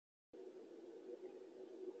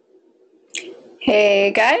Hey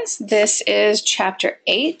guys, this is chapter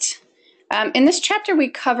 8. In this chapter, we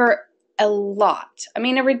cover a lot.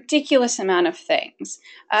 A ridiculous amount of things.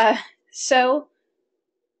 So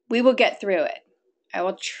we will get through it. I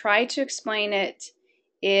will try to explain it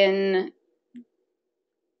in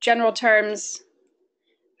general terms,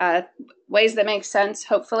 ways that make sense,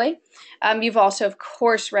 hopefully. You've also, of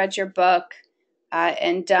course, read your book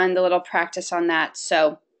and done the little practice on that.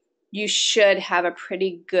 So you should have a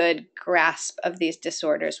pretty good grasp of these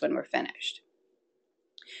disorders when we're finished.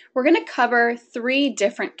 We're going to cover 3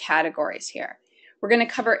 different categories here. We're going to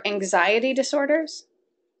cover anxiety disorders,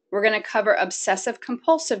 we're going to cover obsessive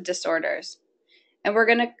compulsive disorders, and we're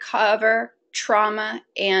going to cover trauma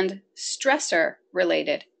and stressor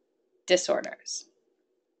related disorders.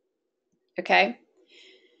 Okay?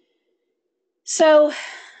 So,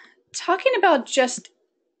 talking about just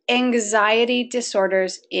anxiety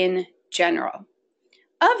disorders in general.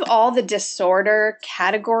 Of all the disorder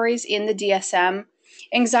categories in the DSM,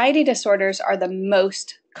 anxiety disorders are the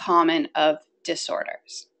most common of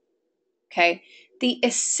disorders. Okay? The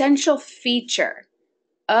essential feature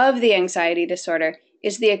of the anxiety disorder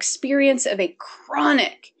is the experience of a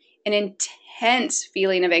chronic and intense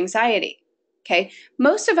feeling of anxiety. Okay?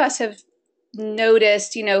 Most of us have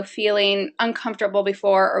noticed, feeling uncomfortable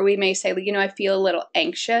before, or we may say, I feel a little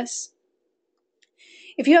anxious.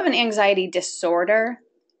 If you have an anxiety disorder,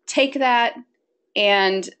 take that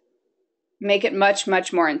and make it much,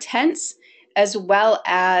 much more intense, as well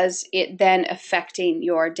as it then affecting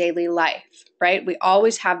your daily life, right? We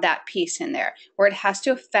always have that piece in there where it has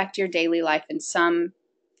to affect your daily life in some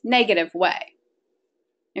negative way.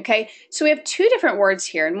 Okay, so we have 2 different words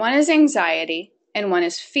here, and one is anxiety and one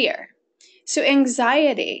is fear. So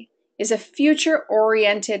anxiety is a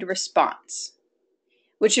future-oriented response,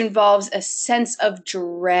 which involves a sense of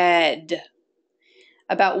dread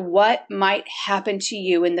about what might happen to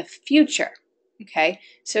you in the future. Okay,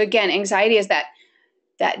 so again, anxiety is that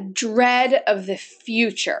dread of the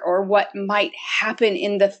future or what might happen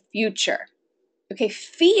in the future. Okay,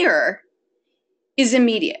 fear is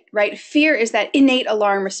immediate, right? Fear is that innate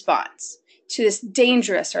alarm response to this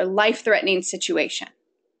dangerous or life-threatening situation.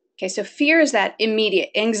 Okay, so fear is that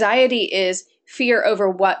immediate. Anxiety is fear over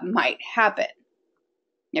what might happen.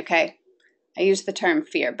 Okay, I use the term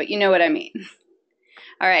fear, but you know what I mean.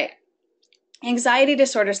 All right. Anxiety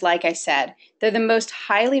disorders, like I said, they're the most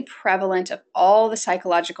highly prevalent of all the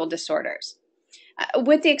psychological disorders,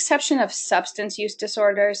 with the exception of substance use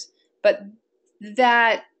disorders, but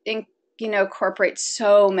that incorporates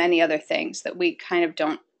so many other things that we kind of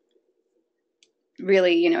don't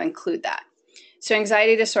really include that. So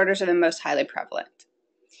anxiety disorders are the most highly prevalent.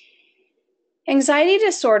 Anxiety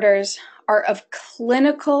disorders are of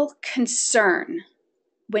clinical concern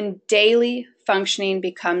when daily functioning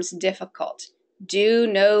becomes difficult. Do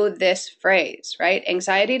know this phrase, right?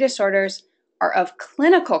 Anxiety disorders are of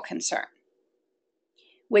clinical concern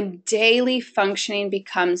when daily functioning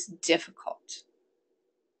becomes difficult.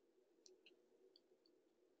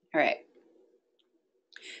 All right.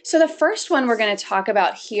 So the first one we're going to talk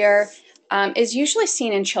about here is usually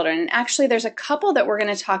seen in children. And actually, there's a couple that we're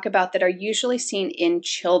going to talk about that are usually seen in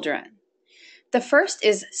children. The first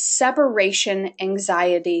is separation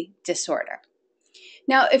anxiety disorder.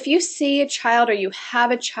 Now, if you see a child or you have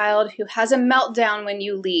a child who has a meltdown when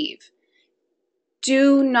you leave,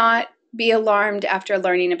 do not be alarmed after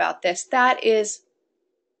learning about this. That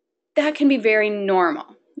can be very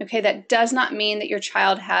normal. Okay, that does not mean that your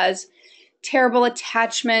child has terrible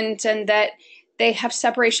attachment and that they have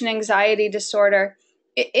separation anxiety disorder.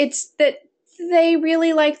 It's that they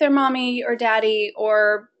really like their mommy or daddy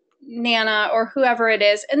or Nana or whoever it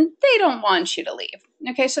is, and they don't want you to leave.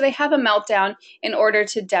 Okay, so they have a meltdown in order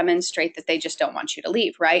to demonstrate that they just don't want you to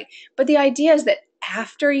leave, right? But the idea is that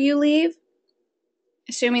after you leave,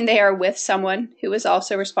 assuming they are with someone who is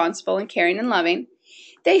also responsible and caring and loving,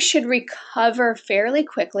 they should recover fairly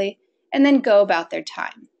quickly and then go about their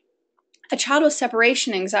time. A child with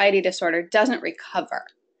separation anxiety disorder doesn't recover,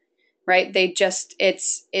 right?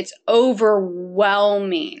 It's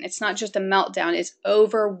overwhelming. It's not just a meltdown, it's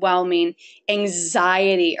overwhelming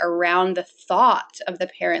anxiety around the thought of the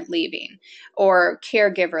parent leaving or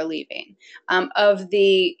caregiver leaving, of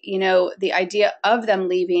the idea of them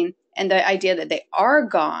leaving and the idea that they are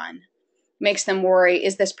gone makes them worry.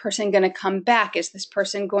 Is this person going to come back? Is this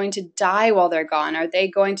person going to die while they're gone? Are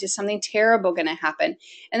they something terrible going to happen?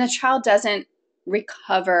 And the child doesn't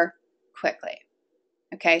recover quickly.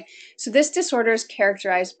 Okay, so this disorder is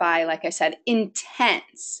characterized by, like I said,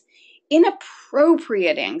 intense,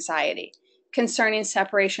 inappropriate anxiety concerning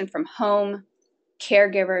separation from home,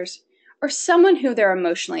 caregivers, or someone who they're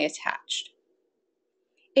emotionally attached.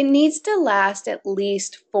 it needs to last at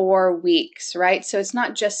least 4 weeks, right? So it's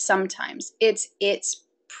not just sometimes. It's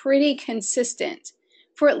pretty consistent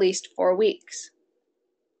for at least 4 weeks.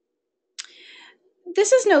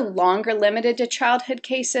 This is no longer limited to childhood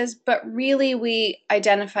cases, but really we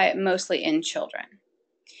identify it mostly in children.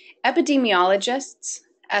 Epidemiologists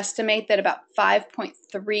estimate that about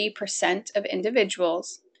 5.3% of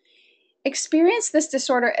individuals experience this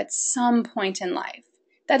disorder at some point in life.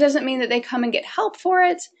 That doesn't mean that they come and get help for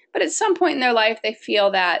it, but at some point in their life they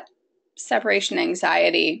feel that separation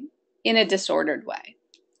anxiety in a disordered way.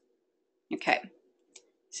 Okay,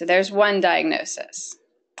 so there's one diagnosis.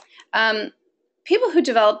 People who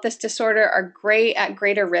develop this disorder are at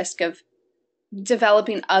greater risk of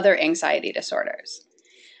developing other anxiety disorders,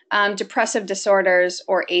 depressive disorders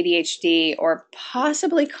or ADHD or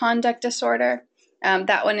possibly conduct disorder.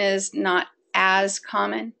 That one is not as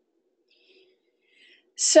common.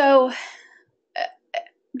 So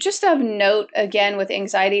just of note, again, with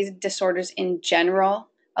anxiety disorders in general,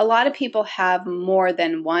 a lot of people have more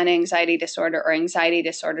than one anxiety disorder, or anxiety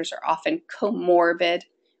disorders are often comorbid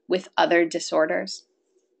with other disorders.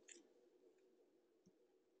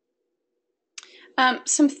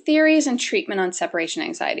 Some theories and treatment on separation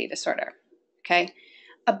anxiety disorder. Okay,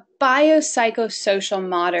 a biopsychosocial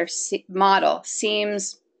model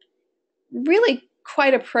seems really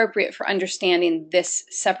quite appropriate for understanding this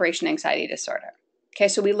separation anxiety disorder. Okay,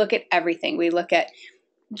 so we look at everything. We look at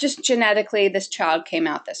just genetically, this child came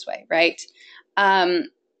out this way, right?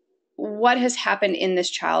 What has happened in this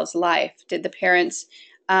child's life?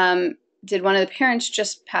 Did one of the parents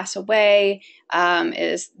just pass away?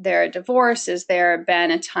 Is there a divorce? Is there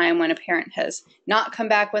been a time when a parent has not come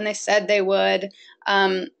back when they said they would?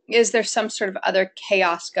 Is there some sort of other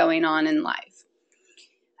chaos going on in life?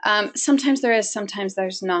 Sometimes there is, sometimes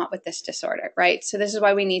there's not with this disorder, right? So this is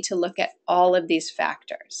why we need to look at all of these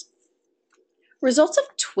factors. Results of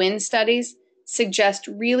twin studies suggest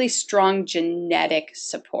really strong genetic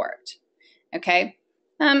support, okay?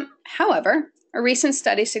 However, a recent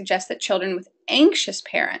study suggests that children with anxious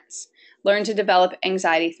parents learn to develop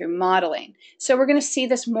anxiety through modeling. So we're going to see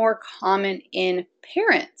this more common in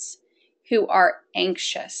parents who are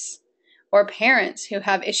anxious or parents who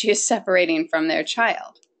have issues separating from their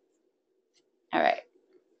child. All right.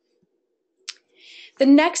 The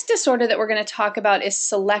next disorder that we're going to talk about is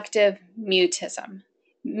selective mutism.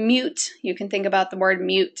 Mute, you can think about the word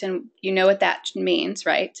mute and you know what that means,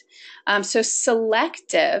 right? So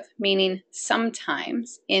selective, meaning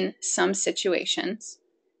sometimes in some situations.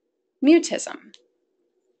 Mutism.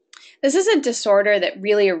 This is a disorder that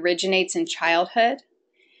really originates in childhood.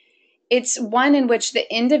 It's one in which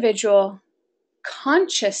the individual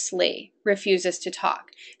consciously refuses to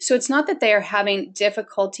talk. So it's not that they are having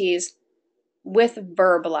difficulties with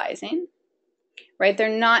verbalizing, right? They're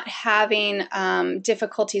not having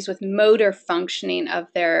difficulties with motor functioning of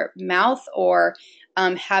their mouth, or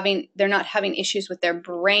they're not having issues with their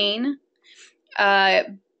brain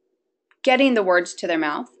getting the words to their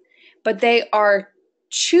mouth, but they are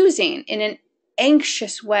choosing in an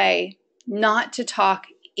anxious way not to talk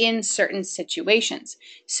in certain situations.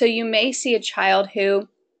 So you may see a child who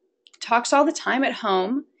talks all the time at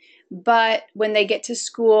home, but when they get to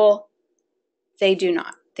school, they do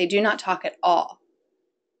not. They do not talk at all.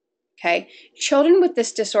 Okay? Children with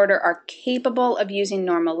this disorder are capable of using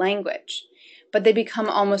normal language, but they become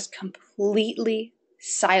almost completely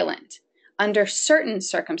silent under certain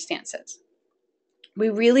circumstances. We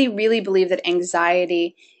really, really believe that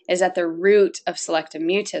anxiety is at the root of selective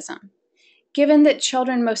mutism, given that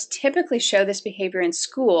children most typically show this behavior in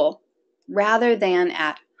school rather than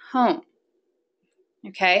at home.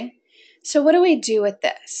 Okay? So what do we do with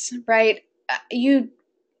this, right? You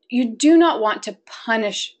do not want to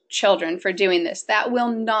punish children for doing this. That will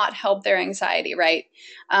not help their anxiety, right?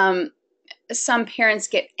 Some parents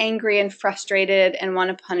get angry and frustrated and want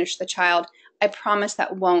to punish the child. I promise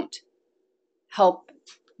that won't help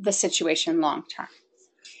the situation long term.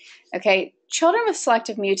 Okay, children with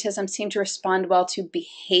selective mutism seem to respond well to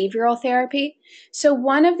behavioral therapy. So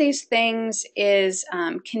one of these things is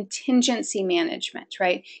contingency management,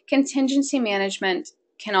 right? Contingency management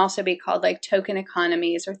can also be called like token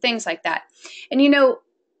economies or things like that. And you know,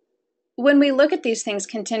 when we look at these things,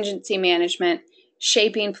 contingency management,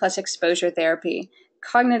 shaping plus exposure therapy,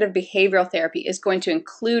 cognitive behavioral therapy is going to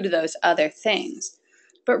include those other things.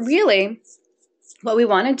 But really, what we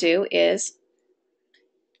want to do is,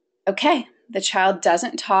 okay, the child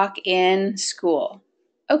doesn't talk in school.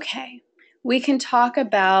 Okay, we can talk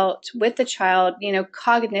about with the child,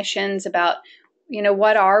 cognitions about,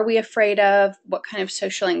 what are we afraid of? What kind of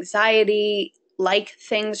social anxiety like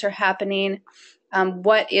things are happening?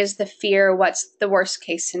 What is the fear? What's the worst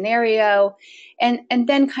case scenario? And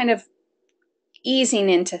then kind of easing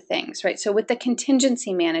into things, right? So with the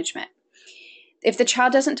contingency management, if the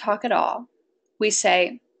child doesn't talk at all, we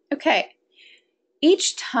say, okay,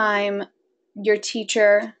 each time your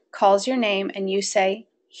teacher calls your name and you say,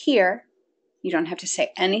 here, you don't have to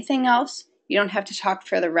say anything else. You don't have to talk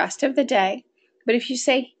for the rest of the day. But if you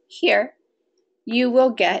say, here, you will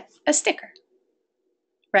get a sticker,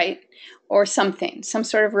 right? Or something, some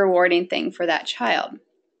sort of rewarding thing for that child.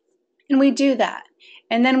 And we do that.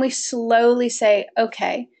 And then we slowly say,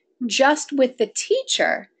 okay, just with the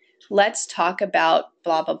teacher, let's talk about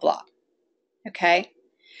blah, blah, blah. Okay?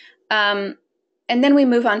 And then we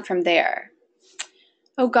move on from there.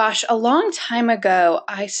 Oh gosh, a long time ago,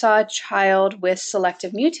 I saw a child with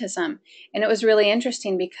selective mutism. And it was really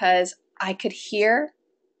interesting because I could hear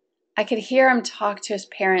him talk to his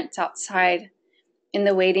parents outside in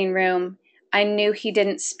the waiting room. I knew he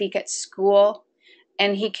didn't speak at school.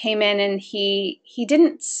 And he came in and he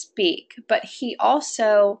didn't speak, but he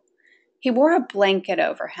wore a blanket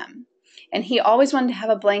over him. And he always wanted to have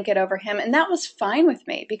a blanket over him. And that was fine with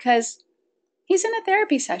me because he's in a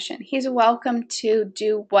therapy session. He's welcome to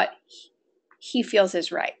do what he feels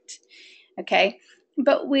is right. Okay.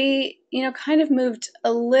 But we, kind of moved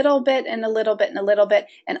a little bit and a little bit and a little bit.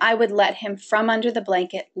 And I would let him from under the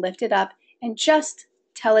blanket, lift it up, and just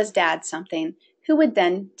tell his dad something, who would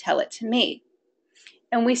then tell it to me.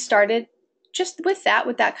 And we started just with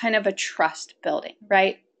that kind of a trust building,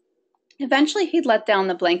 right? Eventually, he'd let down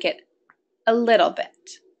the blanket a little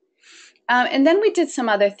bit. And then we did some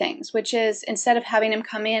other things, which is instead of having him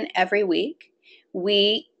come in every week,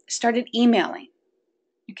 we started emailing.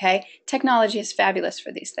 Okay? Technology is fabulous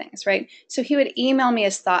for these things, right? So he would email me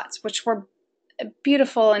his thoughts, which were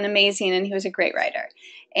beautiful and amazing, and he was a great writer.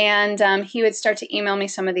 And he would start to email me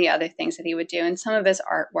some of the other things that he would do and some of his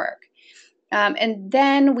artwork. And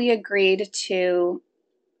then we agreed to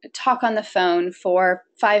talk on the phone for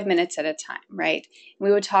 5 minutes at a time, right?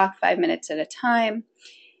 We would talk 5 minutes at a time.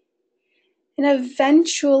 And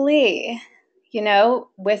eventually,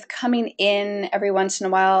 with coming in every once in a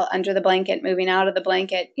while under the blanket, moving out of the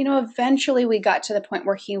blanket, eventually we got to the point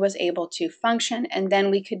where he was able to function, and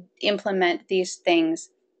then we could implement these things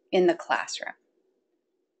in the classroom.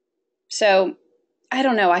 So, I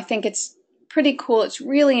don't know, I think it's pretty cool. It's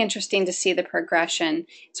really interesting to see the progression.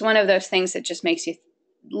 It's one of those things that just makes you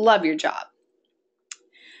love your job.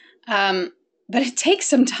 But it takes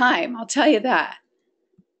some time, I'll tell you that.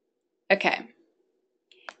 Okay.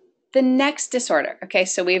 The next disorder. Okay,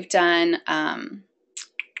 so we've done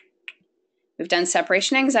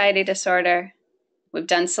separation anxiety disorder. We've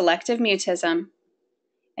done selective mutism.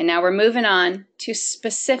 And now we're moving on to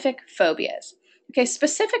specific phobias. Okay,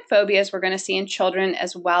 specific phobias we're going to see in children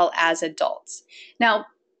as well as adults. Now,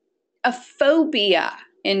 a phobia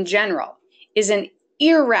in general is an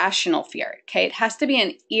irrational fear. Okay, it has to be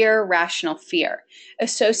an irrational fear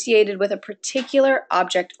associated with a particular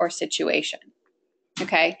object or situation.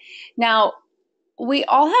 Okay, now we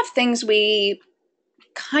all have things we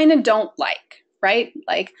kind of don't like, right?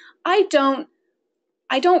 Like I don't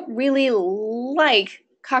really like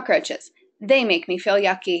cockroaches. They make me feel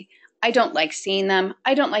yucky. I don't like seeing them.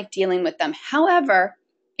 I don't like dealing with them. However,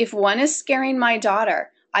 if one is scaring my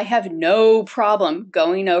daughter, I have no problem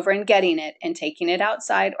going over and getting it and taking it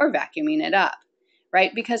outside or vacuuming it up,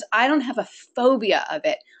 right? Because I don't have a phobia of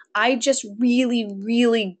it. I just really,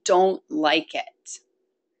 really don't like it.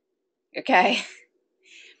 Okay?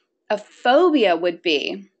 A phobia would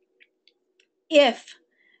be if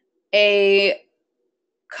a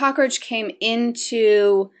cockroach came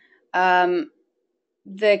into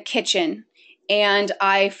the kitchen and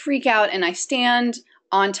I freak out and I stand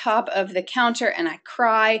on top of the counter and I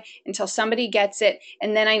cry until somebody gets it,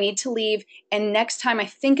 and then I need to leave, and next time I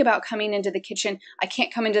think about coming into the kitchen, I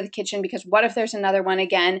can't come into the kitchen because what if there's another one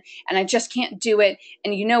again, and I just can't do it,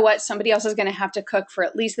 and you know what, somebody else is going to have to cook for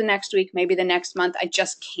at least the next week, maybe the next month. I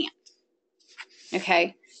just can't.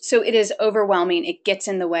 Okay, so it is overwhelming. It gets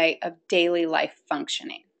in the way of daily life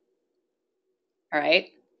functioning. All right,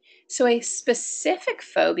 so a specific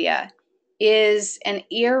phobia is an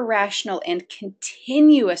irrational and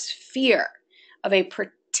continuous fear of a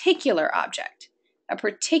particular object, a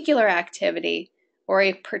particular activity, or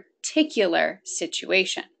a particular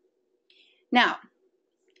situation. Now,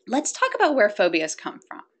 let's talk about where phobias come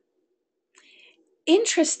from.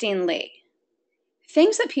 Interestingly,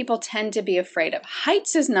 things that people tend to be afraid of,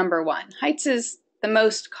 heights is number one. Heights is the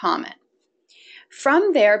most common.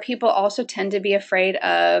 From there, people also tend to be afraid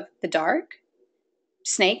of the dark,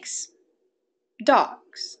 snakes,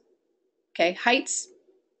 dogs. Okay, heights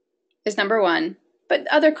is number one. But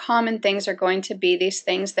other common things are going to be these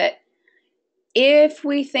things that if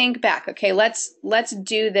we think back, okay, let's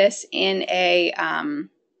do this in a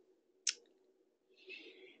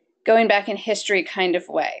going back in history kind of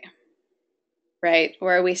way, right?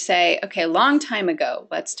 Where we say, okay, long time ago,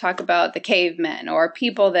 let's talk about the cavemen or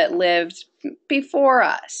people that lived before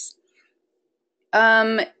us.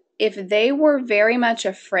 If they were very much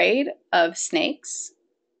afraid of snakes,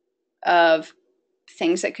 of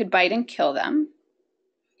things that could bite and kill them,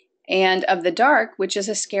 and of the dark, which is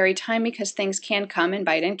a scary time because things can come and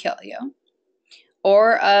bite and kill you,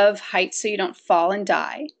 or of heights so you don't fall and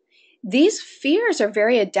die. These fears are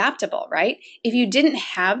very adaptable, right? If you didn't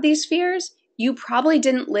have these fears, you probably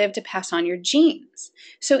didn't live to pass on your genes.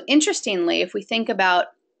 So interestingly, if we think about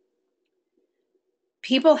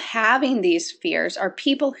people having these fears are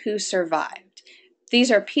people who survived. These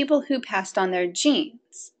are people who passed on their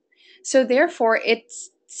genes. So therefore, it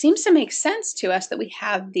seems to make sense to us that we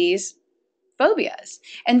have these phobias.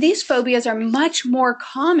 And these phobias are much more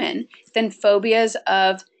common than phobias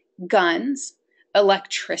of guns,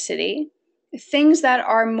 electricity, things that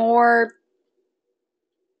are more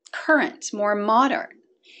current, more modern.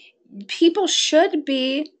 People should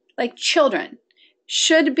be, like children,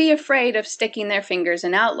 should be afraid of sticking their fingers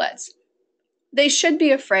in outlets. They should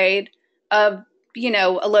be afraid of,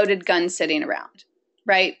 a loaded gun sitting around,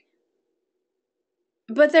 right?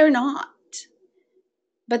 But they're not.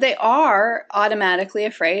 But they are automatically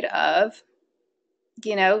afraid of,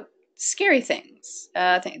 scary things,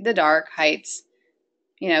 the dark, heights,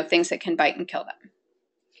 things that can bite and kill them.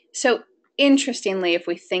 So interestingly, if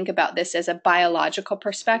we think about this as a biological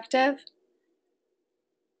perspective,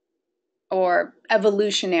 or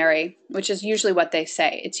evolutionary, which is usually what they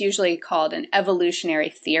say. It's usually called an evolutionary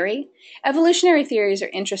theory. Evolutionary theories are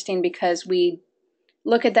interesting because we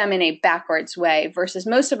look at them in a backwards way versus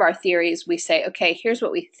most of our theories, we say, okay, here's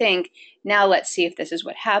what we think. Now let's see if this is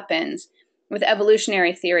what happens. With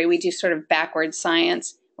evolutionary theory, we do sort of backwards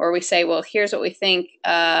science, or we say, well, here's what we think.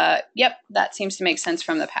 Yep, that seems to make sense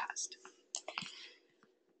from the past.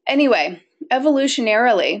 Anyway,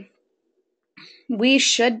 evolutionarily, we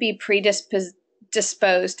should be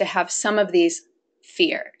predisposed to have some of these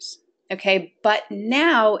fears, okay? But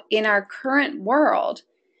now, in our current world,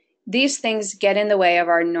 these things get in the way of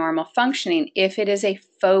our normal functioning if it is a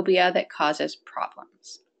phobia that causes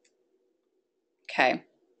problems, okay?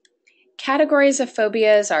 Categories of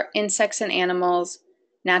phobias are insects and animals,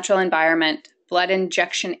 natural environment, blood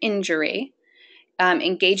injection injury,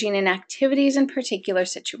 engaging in activities in particular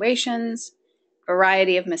situations,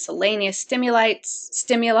 variety of miscellaneous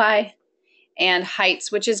stimuli, and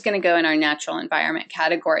heights, which is going to go in our natural environment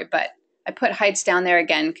category, but I put heights down there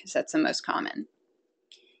again because that's the most common.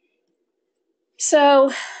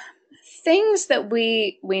 So things that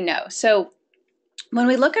we know. So when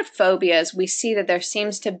we look at phobias, we see that there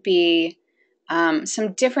seems to be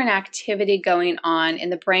some different activity going on in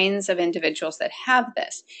the brains of individuals that have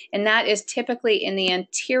this, and that is typically in the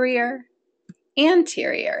anterior,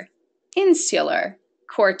 insular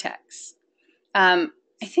cortex. I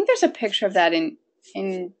think there's a picture of that in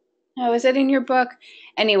is it in your book?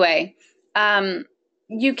 Anyway,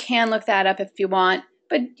 you can look that up if you want,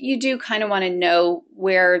 but you do kind of want to know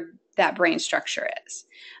where that brain structure is.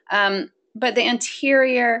 But the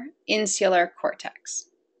anterior insular cortex,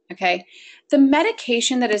 okay? The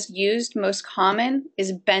medication that is used most common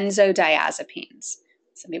is benzodiazepines.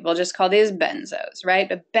 Some people just call these benzos, right?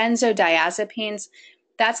 But benzodiazepines,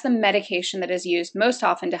 that's the medication that is used most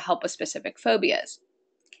often to help with specific phobias.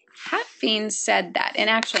 Having said that, and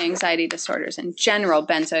actually anxiety disorders in general,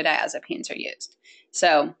 benzodiazepines are used.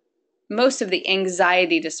 So most of the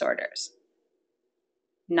anxiety disorders,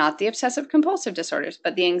 not the obsessive compulsive disorders,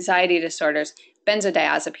 but the anxiety disorders,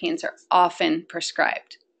 benzodiazepines are often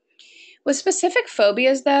prescribed. With specific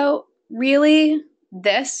phobias though, really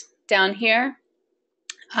this down here,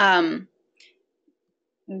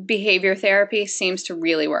 behavior therapy seems to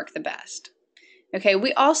really work the best. Okay,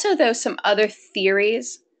 we also, though, some other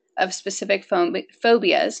theories of specific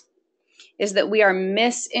phobias is that we are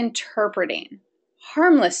misinterpreting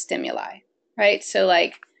harmless stimuli, right? So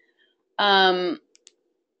like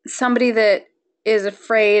somebody that is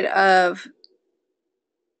afraid of,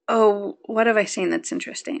 oh, what have I seen that's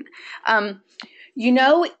interesting?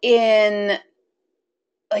 In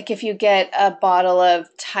like if you get a bottle of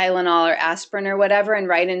Tylenol or aspirin or whatever, and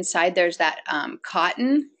right inside there's that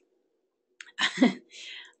cotton.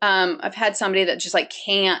 I've had somebody that just like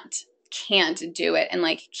can't do it and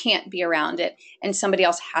like can't be around it, and somebody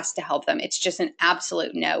else has to help them. It's just an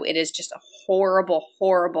absolute no. It is just a horrible,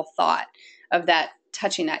 horrible thought of that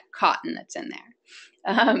touching that cotton that's in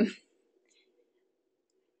there.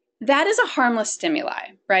 that is a harmless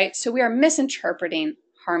stimuli, right? So we are misinterpreting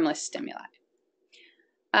harmless stimuli.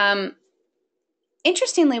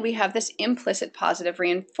 Interestingly, we have this implicit positive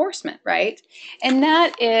reinforcement, right? And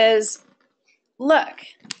that is, look,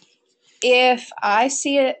 if I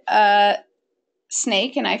see a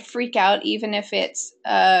snake and I freak out, even if it's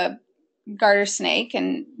a garter snake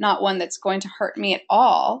and not one that's going to hurt me at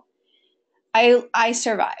all, I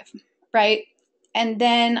survive, right? And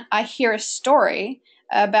then I hear a story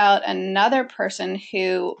about another person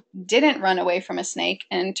who didn't run away from a snake,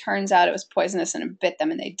 and turns out it was poisonous and it bit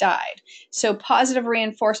them and they died. So positive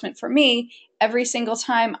reinforcement for me, every single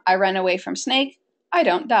time I run away from snake, I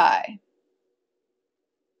don't die,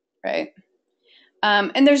 right?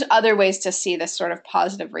 And there's other ways to see this sort of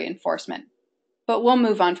positive reinforcement, but we'll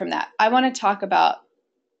move on from that. I want to talk about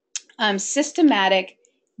systematic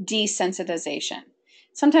desensitization.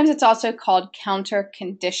 Sometimes it's also called counter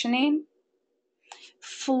conditioning.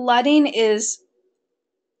 Flooding is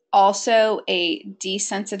also a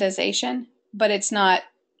desensitization, but it's not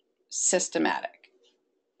systematic.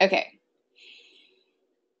 Okay,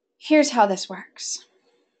 here's how this works.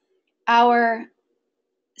 Our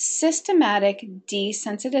systematic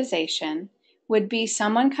desensitization would be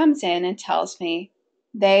someone comes in and tells me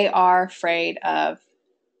they are afraid of,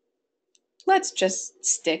 let's just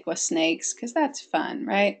stick with snakes because that's fun,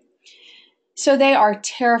 right? So they are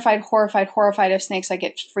terrified, horrified of snakes, like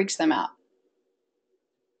it freaks them out.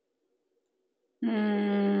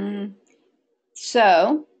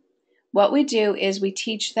 So what we do is we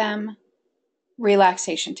teach them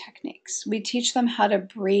relaxation techniques. We teach them how to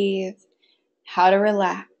breathe, how to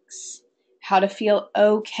relax, how to feel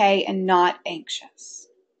okay and not anxious.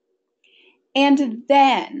 And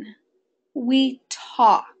then we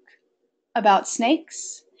talk about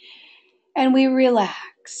snakes and we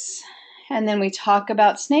relax. And then we talk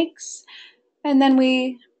about snakes and then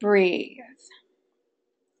we breathe.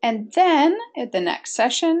 And then at the next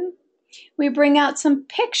session, we bring out some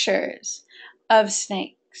pictures of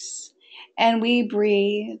snakes and we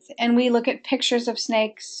breathe and we look at pictures of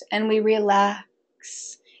snakes and we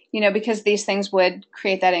relax, because these things would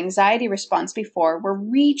create that anxiety response before. We're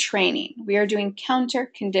retraining. We are doing counter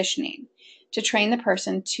conditioning to train the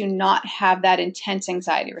person to not have that intense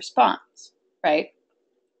anxiety response, right?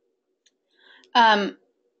 And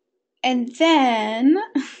then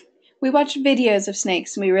we watch videos of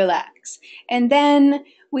snakes and we relax. And then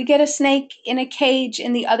we get a snake in a cage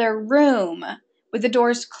in the other room with the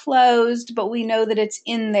doors closed, but we know that it's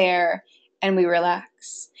in there and we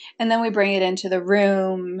relax. And then we bring it into the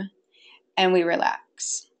room and we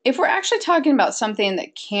relax. If we're actually talking about something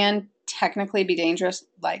that can technically be dangerous,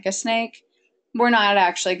 like a snake, we're not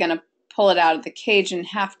actually going to pull it out of the cage and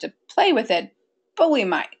have to play with it, but we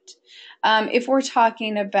might. If we're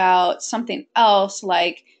talking about something else,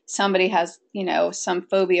 like somebody has, some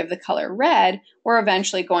phobia of the color red, we're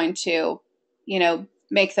eventually going to,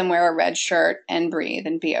 make them wear a red shirt and breathe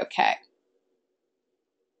and be okay.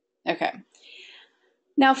 Okay.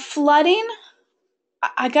 Now, flooding,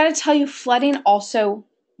 I got to tell you, flooding also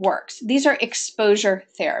works. These are exposure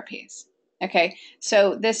therapies. Okay.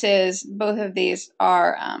 So both of these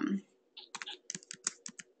are,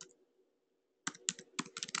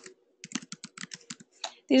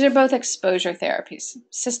 these are both exposure therapies,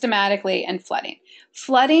 systematically and flooding.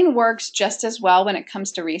 Flooding works just as well when it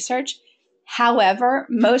comes to research. However,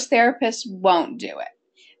 most therapists won't do it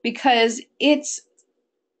because it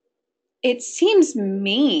seems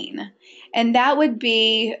mean. And that would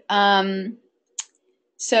be,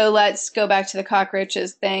 so let's go back to the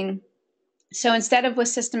cockroaches thing. So instead of with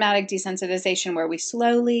systematic desensitization where we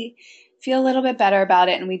slowly feel a little bit better about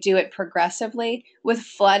it and we do it progressively, with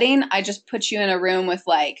flooding, I just put you in a room with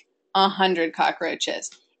like 100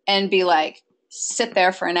 cockroaches and be like, sit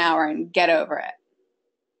there for an hour and get over it.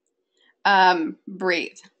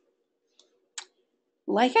 Breathe.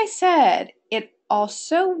 Like I said, it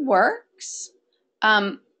also works,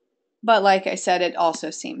 but like I said, it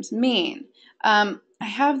also seems mean. I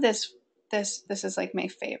have this is like my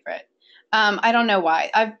favorite. I don't know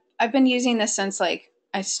why. I've been using this since like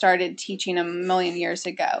I started teaching a million years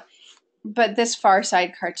ago, but this Far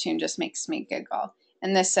Side cartoon just makes me giggle.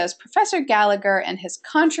 And this says, Professor Gallagher and his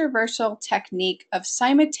controversial technique of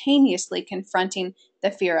simultaneously confronting the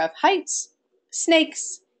fear of heights,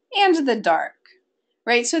 snakes, and the dark.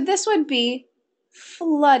 Right? So this would be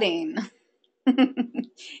flooding.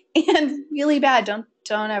 And really bad. Don't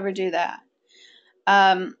ever do that.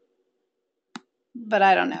 But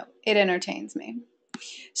I don't know. It entertains me.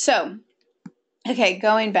 So, okay,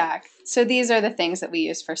 going back. So these are the things that we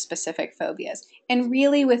use for specific phobias. And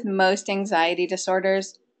really with most anxiety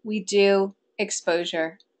disorders, we do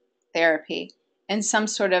exposure therapy and some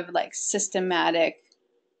sort of like systematic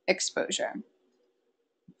exposure.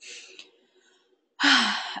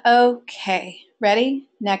 Okay, ready?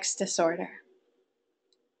 Next disorder.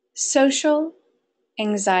 Social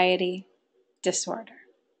anxiety disorder.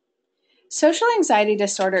 Social anxiety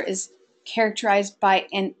disorder is characterized by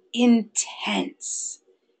an intense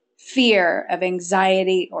fear of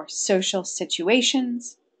anxiety or social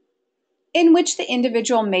situations in which the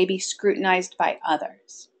individual may be scrutinized by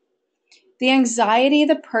others. The anxiety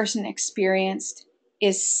the person experienced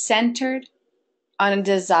is centered on a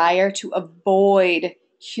desire to avoid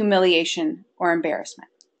humiliation or embarrassment.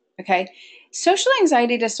 Okay? Social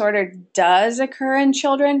anxiety disorder does occur in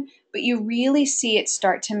children, but you really see it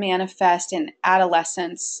start to manifest in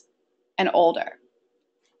adolescence and older.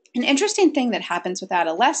 An interesting thing that happens with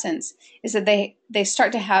adolescents is that they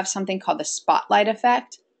start to have something called the spotlight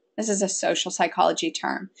effect. This is a social psychology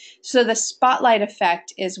term. So the spotlight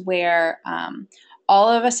effect is where all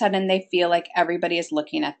of a sudden they feel like everybody is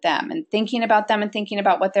looking at them and thinking about them and thinking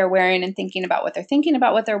about what they're wearing and thinking about what they're thinking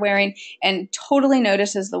about what they're wearing, and totally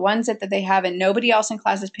notices the one zit that they have and nobody else in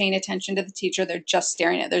class is paying attention to the teacher. They're just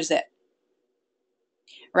staring at their zit,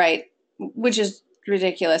 right? Which is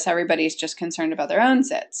ridiculous. Everybody's just concerned about their own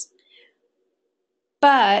zits.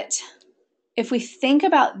 But if we think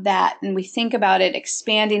about that and we think about it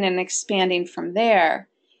expanding and expanding from there,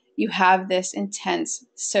 you have this intense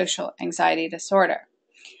social anxiety disorder.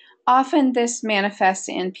 Often this manifests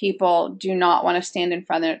in people do not want to stand in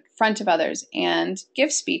front of others and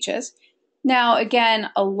give speeches. Now,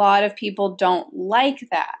 again, a lot of people don't like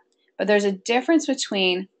that, but there's a difference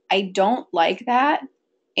between I don't like that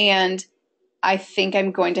and I think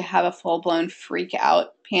I'm going to have a full-blown freak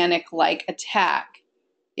out, panic-like attack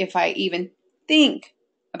if I even think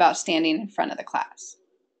about standing in front of the class.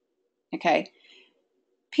 Okay?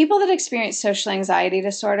 People that experience social anxiety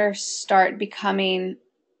disorder start becoming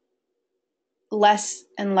less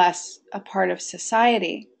and less a part of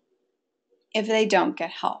society if they don't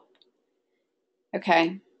get help.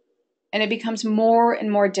 Okay? And it becomes more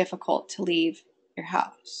and more difficult to leave your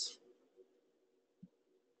house.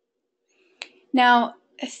 Now,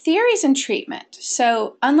 theories and treatment.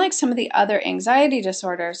 So, unlike some of the other anxiety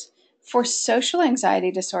disorders, for social anxiety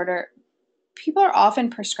disorder, people are often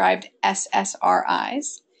prescribed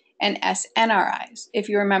SSRIs and SNRIs. If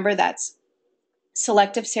you remember, that's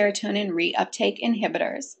selective serotonin reuptake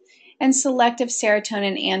inhibitors and selective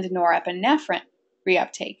serotonin and norepinephrine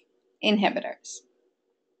reuptake inhibitors.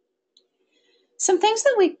 Some things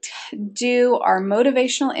that we do are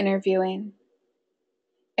motivational interviewing,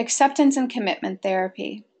 acceptance and commitment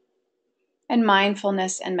therapy, and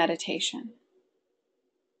mindfulness and meditation.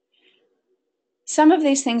 Some of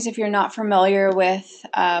these things, if you're not familiar with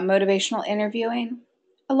motivational interviewing,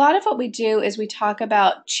 a lot of what we do is we talk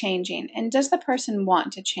about changing and does the person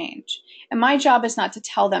want to change? And my job is not to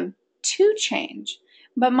tell them to change,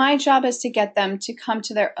 but my job is to get them to come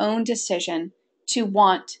to their own decision to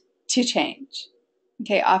want to change.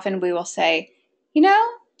 Okay, often we will say,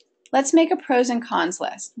 let's make a pros and cons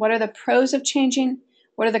list. What are the pros of changing?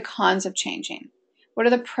 What are the cons of changing? What are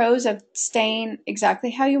the pros of staying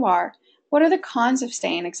exactly how you are? What are the cons of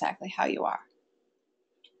staying exactly how you are?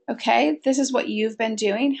 Okay, this is what you've been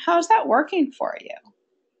doing. How's that working for you?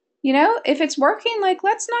 If it's working,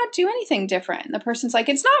 let's not do anything different. And the person's like,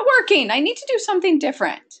 it's not working. I need to do something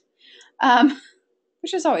different,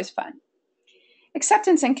 which is always fun.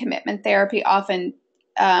 Acceptance and commitment therapy often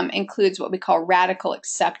includes what we call radical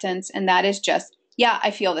acceptance, and that is just, yeah,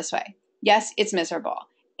 I feel this way. Yes, it's miserable,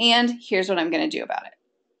 and here's what I'm going to do about it.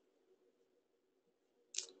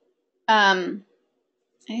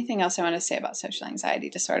 Anything else I want to say about social anxiety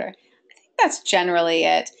disorder? I think that's generally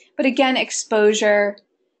it. But again, exposure,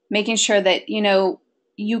 making sure that,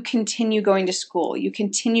 you continue going to school, you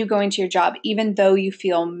continue going to your job, even though you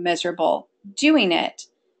feel miserable doing it.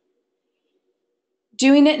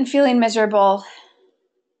 Doing it and feeling miserable,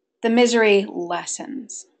 the misery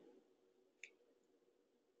lessens.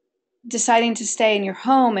 Deciding to stay in your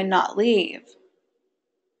home and not leave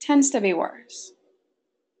tends to be worse.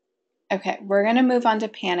 Okay, we're going to move on to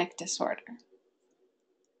panic disorder.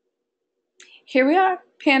 Here we are,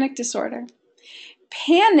 panic disorder.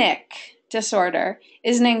 Panic disorder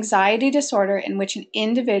is an anxiety disorder in which an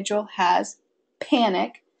individual has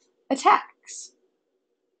panic attacks.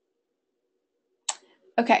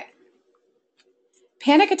 Okay,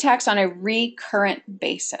 panic attacks on a recurrent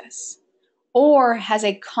basis or has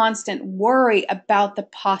a constant worry about the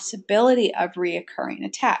possibility of reoccurring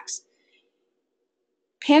attacks.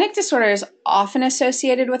 Panic disorder is often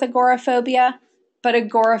associated with agoraphobia, but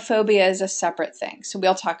agoraphobia is a separate thing, so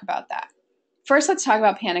we'll talk about that. first, let's talk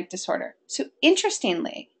about panic disorder. So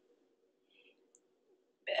interestingly,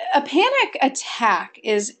 a panic attack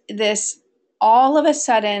is this all of a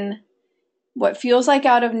sudden, what feels like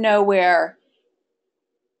out of nowhere,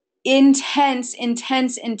 intense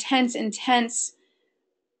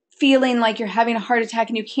feeling like you're having a heart attack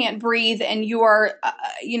and you can't breathe and you are,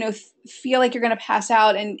 feel like you're going to pass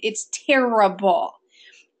out, and it's terrible.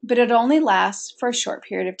 But it only lasts for a short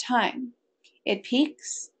period of time. It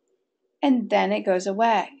peaks and then it goes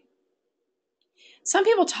away. Some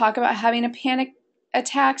people talk about having a panic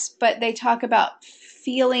attacks, but they talk about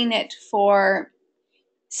feeling it for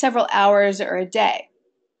several hours or a day.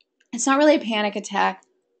 It's not really a panic attack.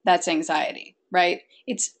 That's anxiety, right?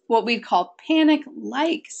 It's what we call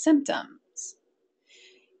panic-like symptoms.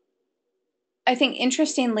 I think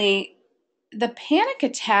interestingly, the panic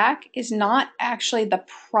attack is not actually the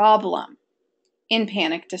problem in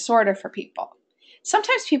panic disorder for people.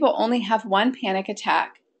 Sometimes people only have one panic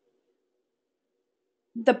attack.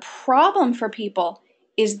 The problem for people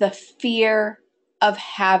is the fear of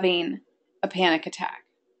having a panic attack.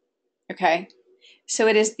 Okay? So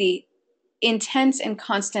it is the intense and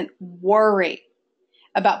constant worry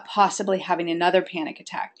about possibly having another panic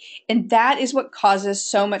attack. And that is what causes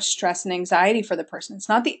so much stress and anxiety for the person. It's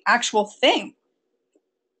not the actual thing.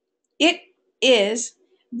 It is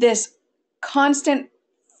this constant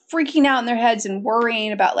freaking out in their heads and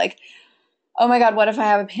worrying about, like, oh my God, what if I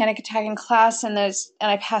have a panic attack in class and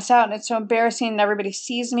I pass out and it's so embarrassing and everybody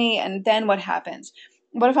sees me, and then what happens?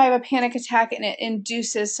 What if I have a panic attack and it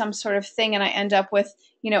induces some sort of thing and I end up with,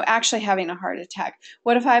 actually having a heart attack?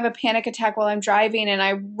 What if I have a panic attack while I'm driving and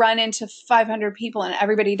I run into 500 people and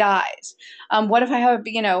everybody dies? What if I have,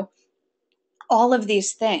 all of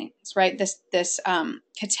these things, right? This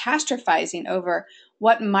catastrophizing over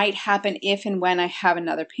what might happen if and when I have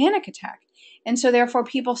another panic attack. And so therefore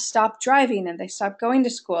people stop driving and they stop going to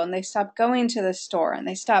school and they stop going to the store and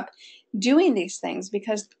they stop doing these things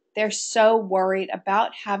because they're so worried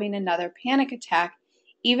about having another panic attack,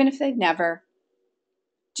 even if they never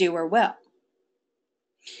do or will.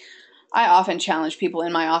 I often challenge people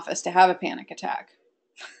in my office to have a panic attack.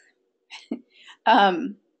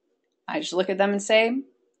 I just look at them and say,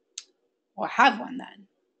 well, have one then.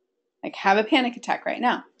 Like, have a panic attack right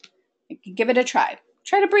now. Give it a try.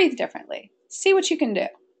 Try to breathe differently. See what you can do.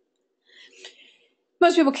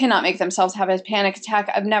 Most people cannot make themselves have a panic attack.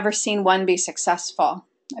 I've never seen one be successful.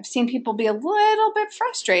 I've seen people be a little bit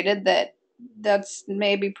frustrated that that's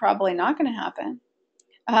maybe probably not going to happen.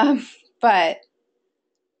 But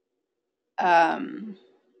I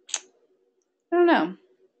don't know.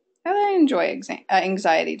 I enjoy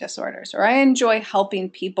anxiety disorders, or I enjoy helping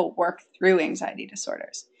people work through anxiety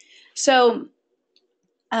disorders. So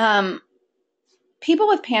people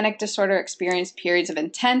with panic disorder experience periods of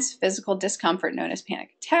intense physical discomfort known as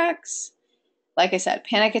panic attacks. Like I said,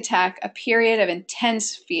 panic attack, a period of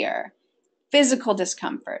intense fear, physical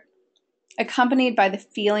discomfort, accompanied by the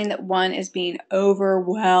feeling that one is being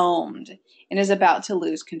overwhelmed and is about to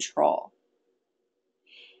lose control.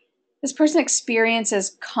 This person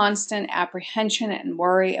experiences constant apprehension and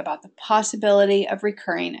worry about the possibility of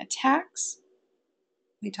recurring attacks.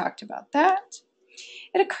 We talked about that.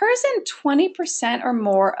 It occurs in 20% or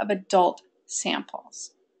more of adult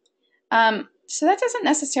samples. So that doesn't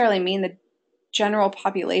necessarily mean the general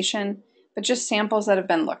population, but just samples that have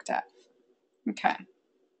been looked at. Okay.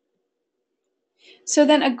 So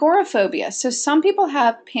then agoraphobia. So some people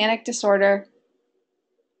have panic disorder.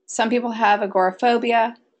 Some people have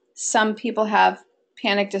agoraphobia. Some people have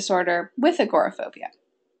panic disorder with agoraphobia.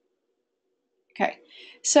 Okay.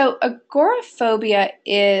 So agoraphobia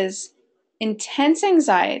is intense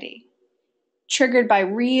anxiety triggered by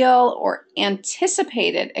real or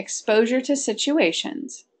anticipated exposure to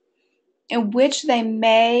situations in which they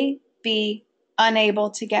may be unable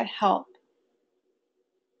to get help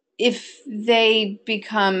if they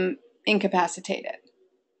become incapacitated.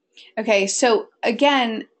 Okay, so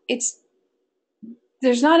again,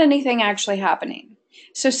 there's not anything actually happening.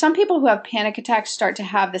 So some people who have panic attacks start to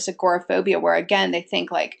have this agoraphobia where, again, they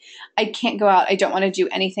think like, I can't go out, I don't want to do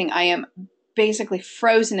anything, I am basically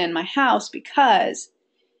frozen in my house because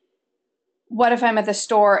what if I'm at the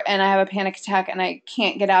store and I have a panic attack and I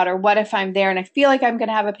can't get out? Or what if I'm there and I feel like I'm going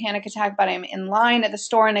to have a panic attack, but I'm in line at the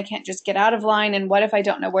store and I can't just get out of line? And what if I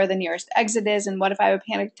don't know where the nearest exit is? And what if I have a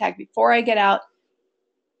panic attack before I get out?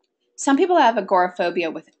 Some people have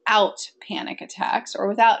agoraphobia without panic attacks or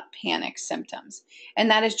without panic symptoms.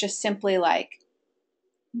 And that is just simply like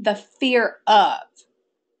the fear of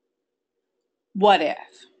what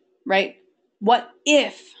if, right? What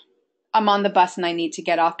if I'm on the bus and I need to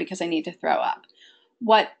get off because I need to throw up?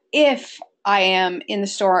 What if I am in the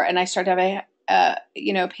store and I start to have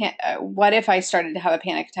what if I started to have a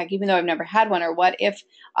panic attack, even though I've never had one? Or what if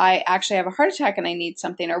I actually have a heart attack and I need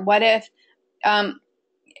something? Or what if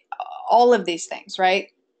all of these things, right?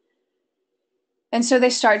 And so they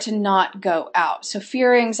start to not go out. So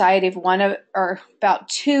fear or anxiety of one of, or about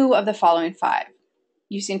two of the following five: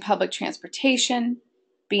 using public transportation,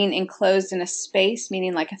 being enclosed in a space,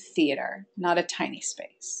 meaning like a theater, not a tiny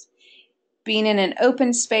space, being in an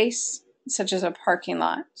open space, such as a parking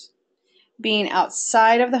lot, being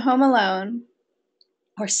outside of the home alone,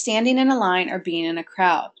 or standing in a line or being in a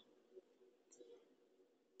crowd.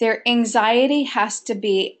 Their anxiety has to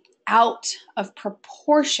be out of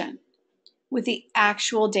proportion with the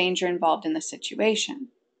actual danger involved in the situation.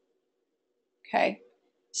 Okay?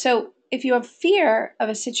 So if you have fear of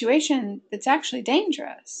a situation that's actually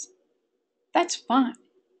dangerous, that's fine.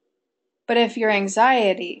 But if your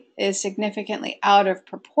anxiety is significantly out of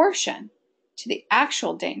proportion to the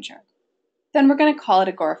actual danger, then we're going to call it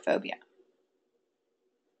agoraphobia.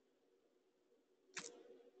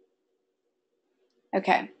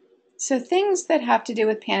 Okay, so things that have to do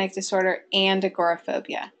with panic disorder and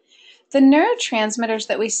agoraphobia. The neurotransmitters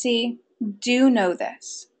that we see do know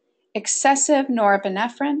this: excessive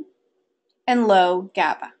norepinephrine and low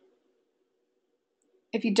GABA.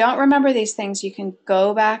 If you don't remember these things, you can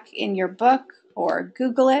go back in your book or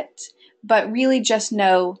Google it, but really just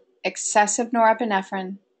know excessive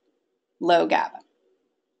norepinephrine, low GABA.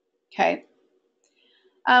 Okay.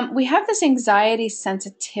 We have this anxiety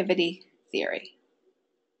sensitivity theory.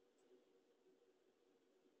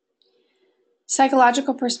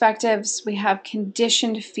 Psychological perspectives, we have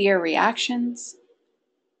conditioned fear reactions.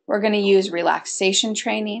 We're going to use relaxation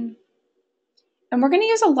training. And we're going to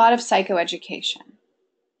use a lot of psychoeducation.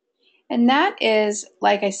 And that is,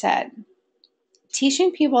 like I said,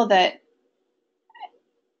 teaching people that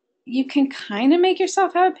you can kind of make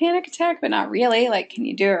yourself have a panic attack, but not really. Like, can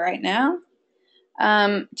you do it right now?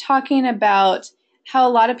 Talking about how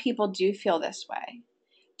a lot of people do feel this way.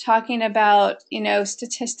 Talking about,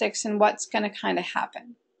 statistics and what's going to kind of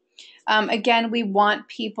happen. Again, we want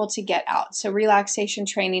people to get out. So relaxation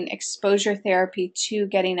training, exposure therapy to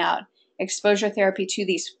getting out, exposure therapy to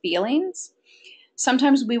these feelings.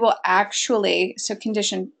 Sometimes we will actually,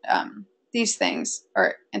 condition these things,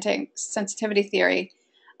 or anti-sensitivity theory.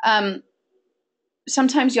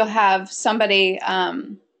 Sometimes you'll have somebody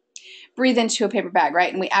breathe into a paper bag,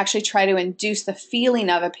 right? And we actually try to induce the feeling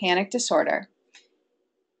of a panic disorder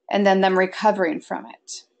and then them recovering from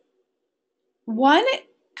it. One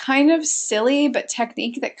kind of silly but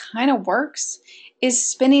technique that kind of works is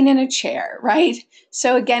spinning in a chair, right?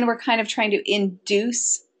 So again, we're kind of trying to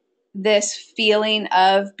induce this feeling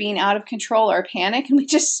of being out of control or panic, and we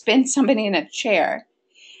just spin somebody in a chair.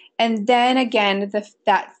 And then again,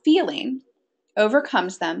 that feeling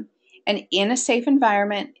overcomes them, and in a safe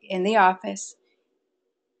environment, in the office,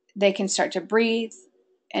 they can start to breathe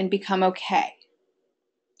and become okay.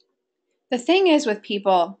 The thing is with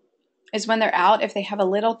people is when they're out, if they have a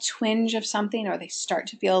little twinge of something or they start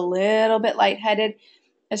to feel a little bit lightheaded,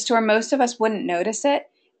 as to where most of us wouldn't notice it,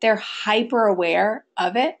 they're hyper aware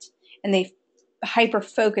of it and they hyper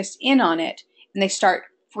focus in on it and they start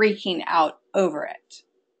freaking out over it.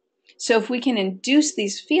 So if we can induce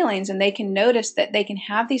these feelings and they can notice that they can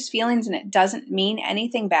have these feelings and it doesn't mean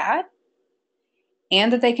anything bad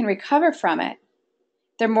and that they can recover from it,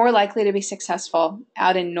 they're more likely to be successful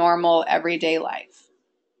out in normal, everyday life.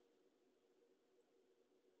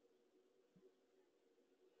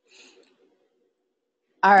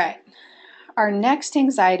 All right, our next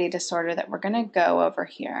anxiety disorder that we're going to go over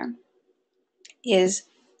here is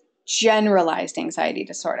generalized anxiety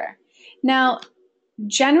disorder. Now,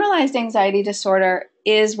 generalized anxiety disorder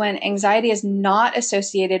is when anxiety is not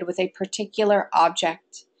associated with a particular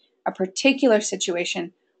object, a particular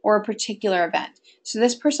situation, or a particular event. So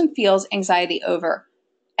this person feels anxiety over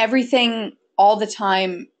everything all the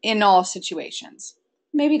time in all situations.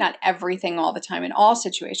 Maybe not everything all the time in all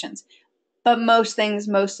situations, but most things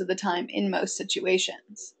most of the time in most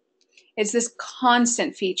situations. It's this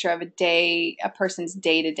constant feature of a person's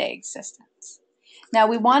day-to-day existence. Now,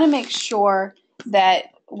 we want to make sure that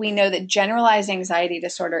we know that generalized anxiety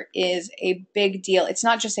disorder is a big deal. It's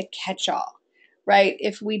not just a catch-all, right?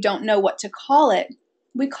 If we don't know what to call it,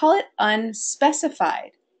 we call it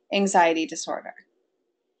unspecified anxiety disorder.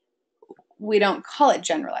 We don't call it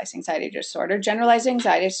generalized anxiety disorder. Generalized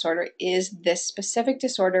anxiety disorder is this specific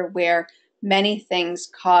disorder where many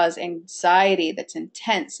things cause anxiety that's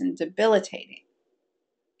intense and debilitating.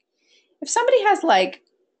 If somebody has like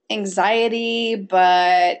anxiety,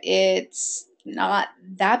 but it's not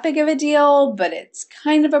that big of a deal, but it's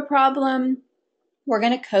kind of a problem. We're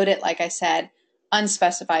going to code it, like I said,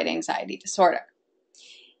 unspecified anxiety disorder.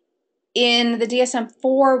 In the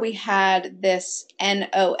DSM-4, we had this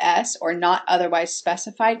NOS, or not otherwise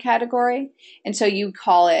specified category. And so you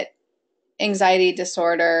call it anxiety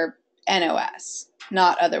disorder NOS,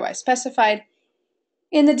 not otherwise specified.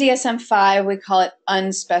 In the DSM-5, we call it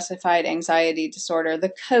unspecified anxiety disorder.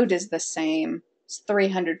 The code is the same. It's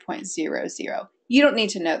 300.00. You don't need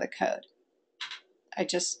to know the code. I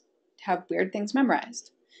just have weird things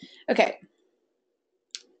memorized. Okay.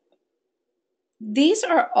 These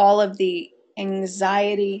are all of the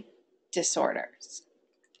anxiety disorders.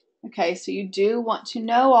 Okay, so you do want to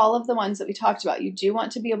know all of the ones that we talked about. You do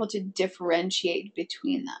want to be able to differentiate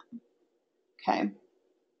between them. Okay.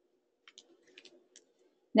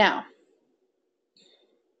 Now,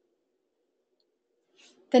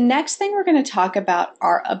 the next thing we're going to talk about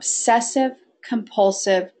are obsessive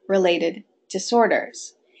compulsive related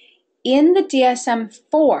disorders. In the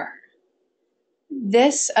DSM-4,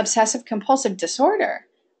 this obsessive compulsive disorder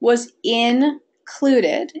was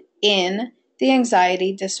included in the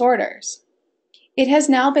anxiety disorders. It has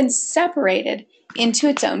now been separated into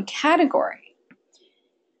its own category.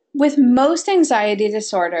 With most anxiety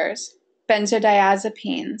disorders,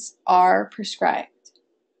 benzodiazepines are prescribed.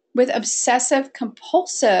 With obsessive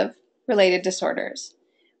compulsive related disorders,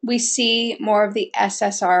 we see more of the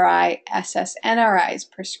SSRI,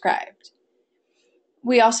 SSNRIs prescribed.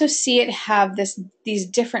 We also see it have these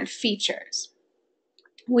different features.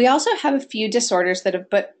 We also have a few disorders that have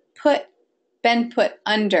been put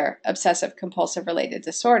under obsessive compulsive related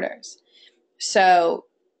disorders. So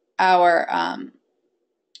our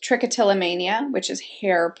trichotillomania, which is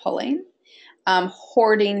hair pulling,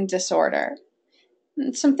 hoarding disorder,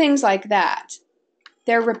 some things like that.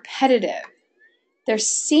 They're repetitive. They're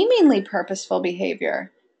seemingly purposeful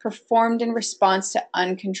behavior performed in response to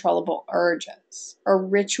uncontrollable urges or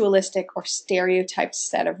ritualistic or stereotyped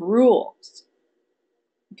set of rules.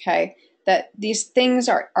 Okay, that these things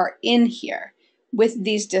are in here with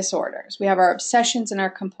these disorders. We have our obsessions and our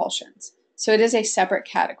compulsions. So it is a separate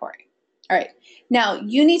category. All right, now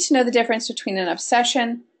you need to know the difference between an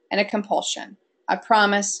obsession and a compulsion. I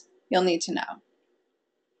promise you'll need to know.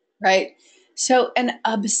 Right? So an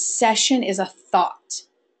obsession is a thought.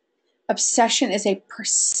 Obsession is a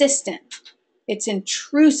persistent, it's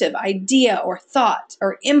intrusive idea or thought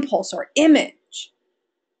or impulse or image,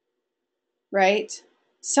 right?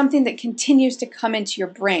 Something that continues to come into your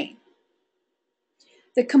brain.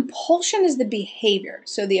 The compulsion is the behavior.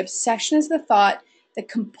 So the obsession is the thought, the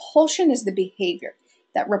compulsion is the behavior,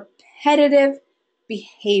 that repetitive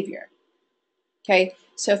behavior. Okay,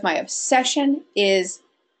 so if my obsession is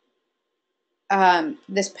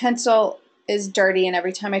this pencil is dirty, and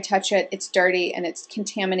every time I touch it, it's dirty and it's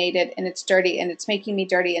contaminated and it's dirty and it's making me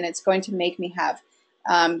dirty and it's going to make me have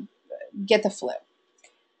get the flu.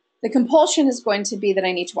 The compulsion is going to be that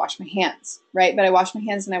I need to wash my hands, right? But I wash my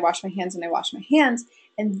hands and I wash my hands and I wash my hands,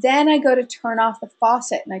 and then I go to turn off the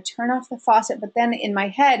faucet and I turn off the faucet, but then in my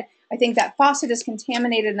head I think that faucet is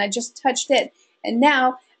contaminated and I just touched it, and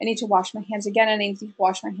now I need to wash my hands again and I need to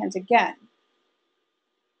wash my hands again.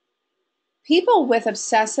 People with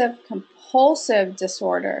obsessive compulsive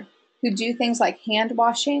disorder who do things like hand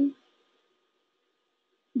washing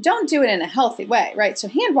don't do it in a healthy way, right? So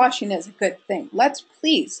hand washing is a good thing. Let's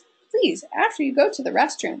please, after you go to the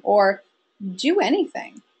restroom or do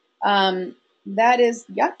anything that is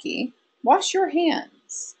yucky, wash your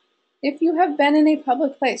hands. If you have been in a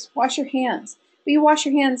public place, wash your hands. But you wash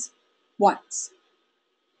your hands once.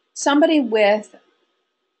 Somebody with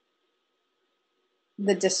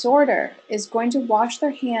the disorder is going to wash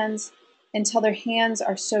their hands until their hands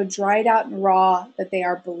are so dried out and raw that they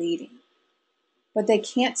are bleeding. But they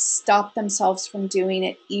can't stop themselves from doing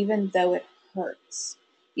it even though it hurts.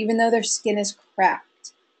 Even though their skin is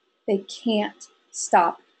cracked, they can't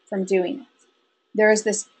stop from doing it. There is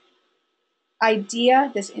this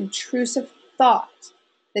idea, this intrusive thought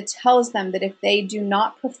that tells them that if they do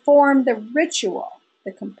not perform the ritual,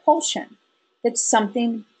 the compulsion, that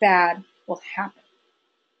something bad will happen.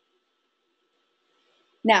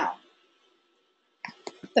 Now,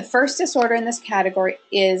 the first disorder in this category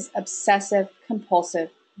is obsessive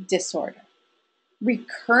compulsive disorder.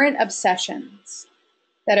 Recurrent obsessions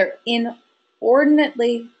that are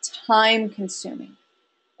inordinately time consuming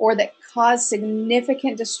or that cause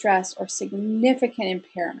significant distress or significant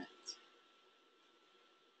impairment.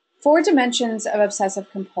 4 dimensions of obsessive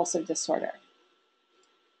compulsive disorder.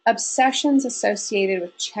 Obsessions associated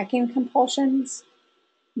with checking compulsions,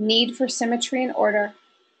 need for symmetry and order,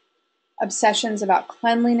 obsessions about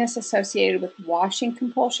cleanliness associated with washing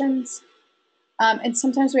compulsions, and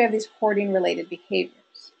sometimes we have these hoarding-related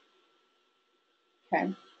behaviors.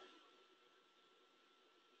 Okay.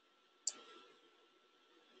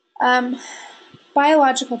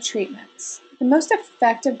 Biological treatments. The most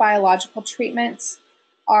effective biological treatments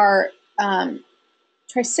are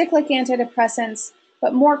tricyclic antidepressants,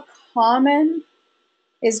 but more common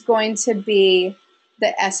is going to be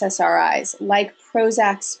the SSRIs, like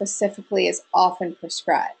Prozac specifically is often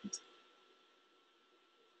prescribed.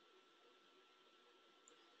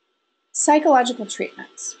 Psychological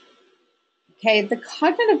treatments. Okay, the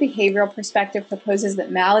cognitive behavioral perspective proposes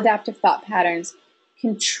that maladaptive thought patterns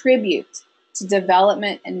contribute to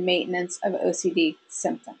development and maintenance of OCD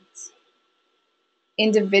symptoms.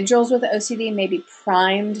 Individuals with OCD may be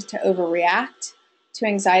primed to overreact to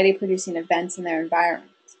anxiety-producing events in their environment.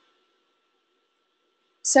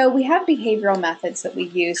 So we have behavioral methods that we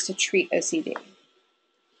use to treat OCD.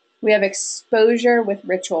 We have exposure with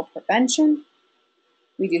ritual prevention,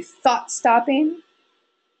 we do thought stopping,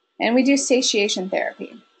 and we do satiation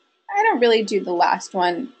therapy. I don't really do the last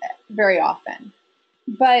one very often,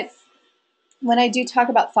 but when I do talk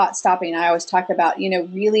about thought stopping, I always talk about,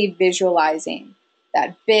 really visualizing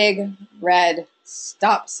that big red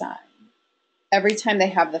stop sign. Every time they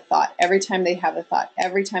have the thought, every time they have the thought,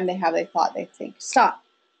 every time they have the thought, they think, stop,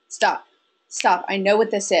 stop, stop. I know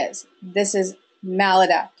what this is. This is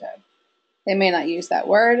maladaptive. They may not use that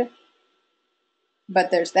word,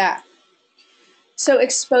 but there's that. So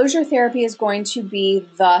exposure therapy is going to be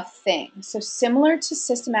the thing. So similar to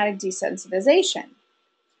systematic desensitization,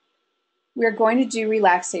 we're going to do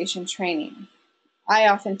relaxation training. I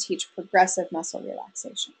often teach progressive muscle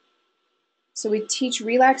relaxation. So we teach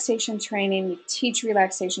relaxation training, we teach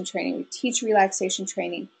relaxation training, we teach relaxation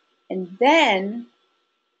training, and then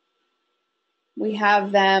we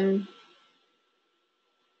have them,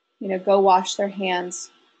 go wash their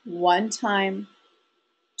hands one time,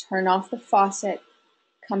 turn off the faucet,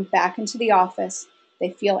 come back into the office. They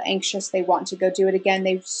feel anxious. They want to go do it again.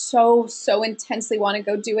 They so intensely want to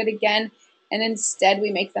go do it again. And instead,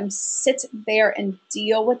 we make them sit there and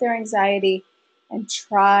deal with their anxiety and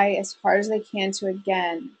try as hard as they can to,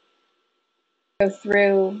 again, go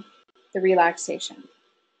through the relaxation.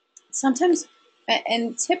 Sometimes,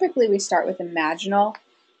 and typically we start with imaginal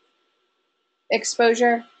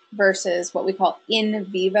exposure versus what we call in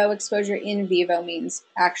vivo exposure. In vivo means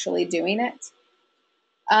actually doing it.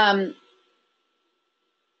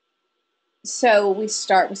 So we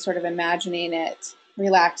start with sort of imagining it,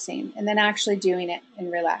 relaxing, and then actually doing it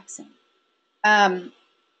and relaxing. I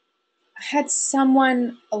had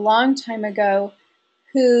someone a long time ago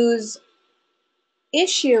whose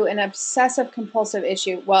issue, an obsessive compulsive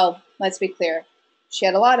issue, well, let's be clear, she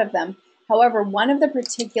had a lot of them. However, one of the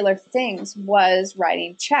particular things was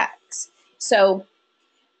writing checks. So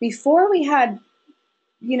before we had,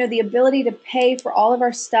 the ability to pay for all of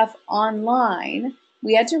our stuff online,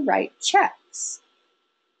 we had to write checks.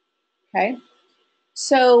 Okay.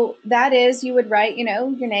 So that is, you would write, your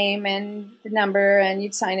name and the number and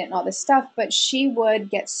you'd sign it and all this stuff. But she would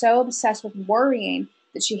get so obsessed with worrying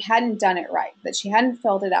that she hadn't done it right, that she hadn't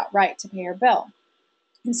filled it out right to pay her bill.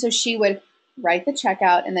 And so she would write the check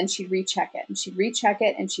out and then she'd recheck it and she'd recheck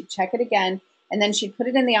it and she'd check it again. And then she'd put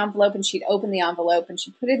it in the envelope and she'd open the envelope and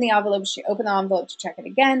she'd put it in the envelope, she'd open the envelope to check it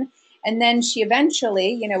again. And then she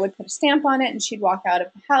eventually, would put a stamp on it and she'd walk out of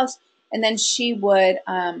the house and then she would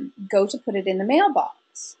go to put it in the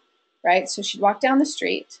mailbox, right? So she'd walk down the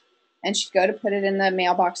street and she'd go to put it in the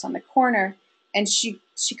mailbox on the corner and she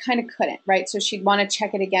kind of couldn't, right? So she'd want to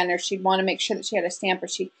check it again or she'd want to make sure that she had a stamp or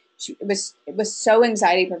it was so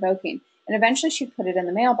anxiety provoking. And eventually she'd put it in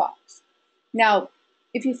the mailbox. Now,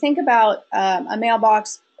 if you think about a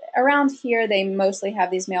mailbox, around here they mostly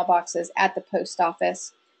have these mailboxes at the post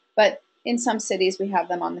office, but in some cities we have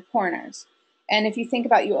them on the corners. And if you think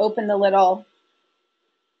about, you open the little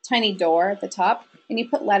tiny door at the top and you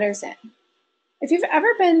put letters in. If you've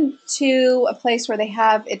ever been to a place where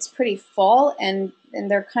it's pretty full and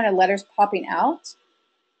they're kind of letters popping out,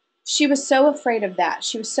 she was so afraid of that.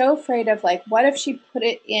 She was so afraid of, what if she put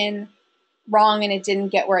it in wrong and it didn't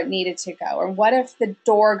get where it needed to go? Or what if the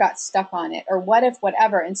door got stuck on it? Or what if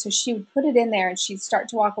whatever? And so she would put it in there and she'd start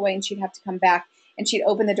to walk away and she'd have to come back and she'd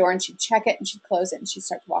open the door and she'd check it and she'd close it and she'd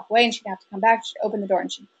start to walk away and she'd have to come back, she'd open the door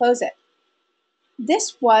and she'd close it.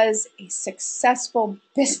 This was a successful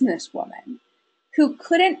businesswoman who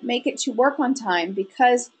couldn't make it to work on time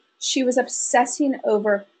because she was obsessing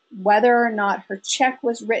over whether or not her check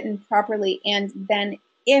was written properly and then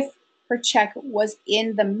if her check was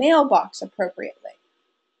in the mailbox appropriately.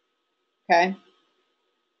 Okay?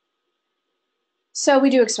 So we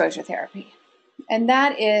do exposure therapy. And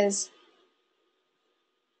that is,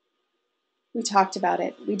 we talked about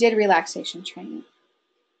it. We did relaxation training.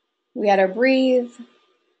 We had her breathe.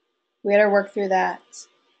 We had her work through that.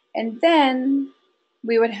 And then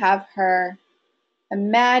we would have her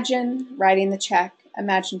imagine writing the check,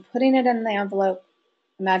 imagine putting it in the envelope,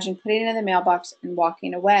 imagine putting it in the mailbox and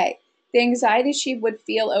walking away. The anxiety she would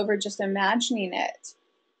feel over just imagining it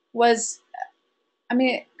was,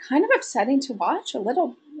 kind of upsetting to watch a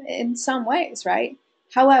little in some ways, right?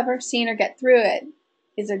 However, seeing her get through it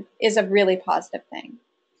is a really positive thing.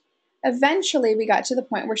 Eventually, we got to the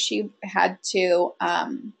point where she had to,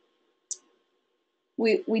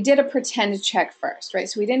 we did a pretend check first, right?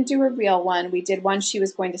 So we didn't do a real one. We did one she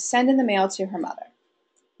was going to send in the mail to her mother,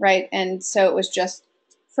 right? And so it was just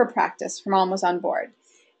for practice. Her mom was on board.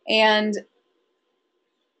 And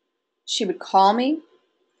she would call me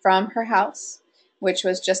from her house, which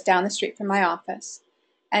was just down the street from my office.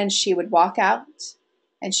 And she would walk out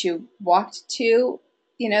and she walked to,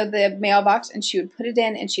 the mailbox, and she would put it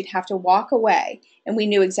in and she'd have to walk away. And we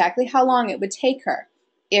knew exactly how long it would take her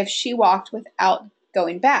if she walked without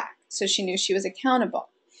going back. So she knew she was accountable.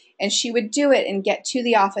 And she would do it and get to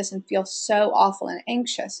the office and feel so awful and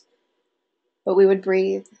anxious. But we would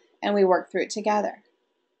breathe and we worked through it together.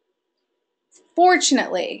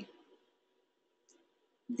 Fortunately,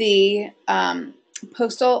 the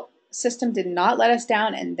postal system did not let us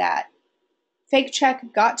down, and that fake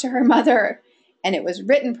check got to her mother and it was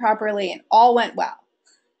written properly and all went well,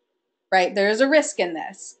 right? There's a risk in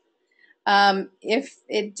this if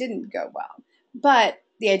it didn't go well. But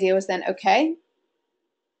the idea was then, okay,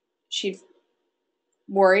 she'd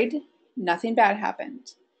worried, nothing bad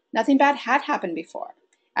happened. Nothing bad had happened before.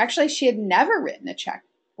 Actually, she had never written a check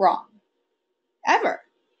wrong, ever.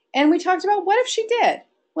 And we talked about, what if she did?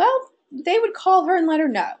 Well, they would call her and let her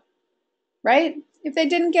know, right? If they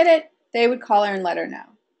didn't get it, they would call her and let her know.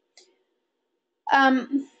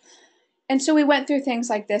 And so we went through things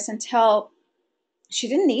like this until she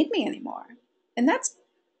didn't need me anymore. And that's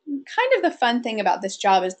kind of the fun thing about this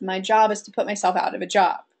job, is my job is to put myself out of a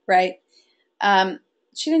job, right?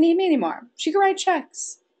 She didn't need me anymore. She could write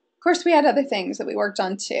checks. Of course, we had other things that we worked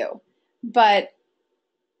on too. But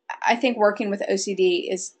I think working with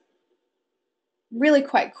OCD is really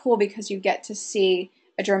quite cool because you get to see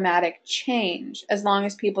a dramatic change as long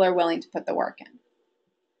as people are willing to put the work in.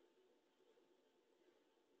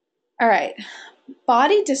 All right.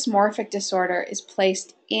 Body dysmorphic disorder is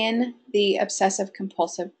placed in the obsessive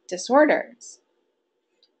compulsive disorders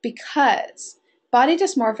because body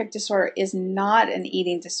dysmorphic disorder is not an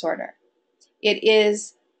eating disorder. It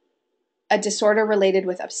is a disorder related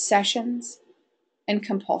with obsessions and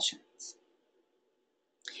compulsions.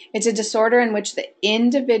 It's a disorder in which the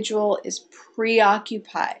individual is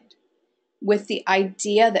preoccupied with the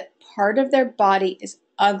idea that part of their body is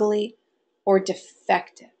ugly or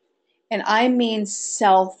defective. And I mean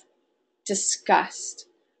self-disgust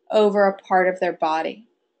over a part of their body.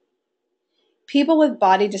 People with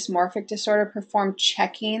body dysmorphic disorder perform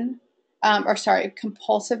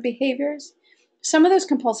compulsive behaviors. Some of those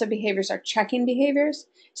compulsive behaviors are checking behaviors.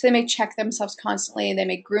 So they may check themselves constantly. They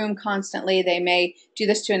may groom constantly. They may do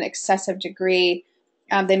this to an excessive degree.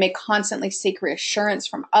 They may constantly seek reassurance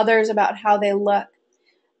from others about how they look.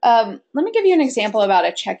 Let me give you an example about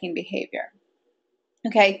a checking behavior.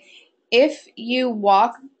 Okay. If you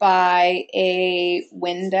walk by a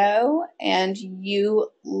window and you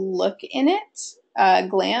look in it,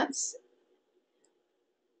 glance,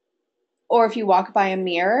 or if you walk by a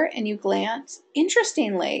mirror and you glance,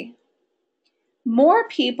 interestingly, more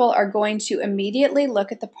people are going to immediately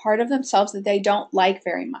look at the part of themselves that they don't like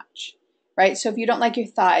very much, right? So if you don't like your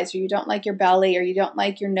thighs, or you don't like your belly, or you don't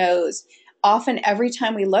like your nose, often every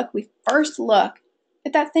time we look, we first look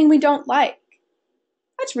at that thing we don't like.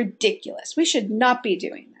 That's ridiculous. We should not be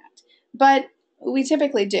doing that. But we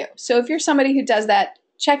typically do. So if you're somebody who does that,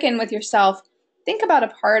 check in with yourself. Think about a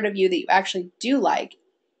part of you that you actually do like.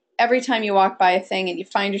 Every time you walk by a thing and you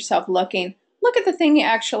find yourself looking, look at the thing you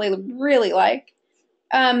actually really like.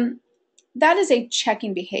 That is a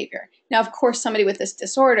checking behavior. Now, of course, somebody with this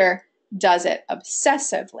disorder does it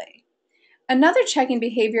obsessively. Another checking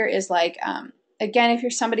behavior is like, again, if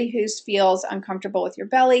you're somebody who feels uncomfortable with your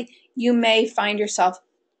belly, you may find yourself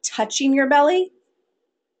touching your belly,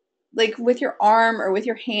 like with your arm or with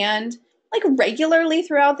your hand, like regularly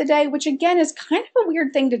throughout the day, which again is kind of a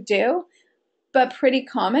weird thing to do, but pretty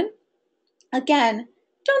common. Again,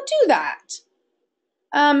 don't do that.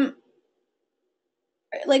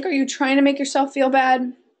 Like, are you trying to make yourself feel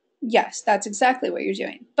bad? Yes, that's exactly what you're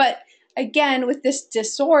doing. But again, with this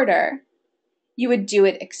disorder, you would do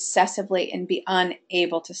it excessively and be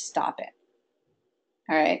unable to stop it.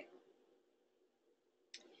 All right.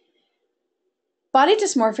 Body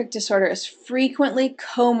dysmorphic disorder is frequently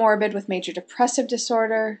comorbid with major depressive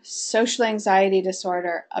disorder, social anxiety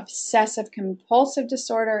disorder, obsessive compulsive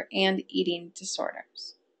disorder, and eating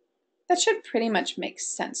disorders. That should pretty much make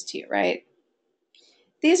sense to you, right?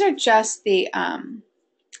 These are just the,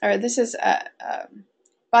 this is a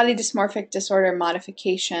body dysmorphic disorder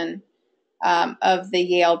modification of the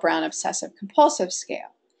Yale-Brown Obsessive Compulsive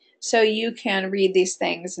Scale. So you can read these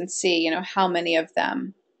things and see, how many of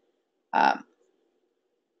them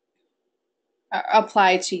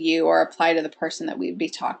apply to you or apply to the person that we'd be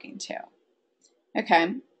talking to.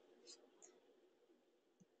 Okay.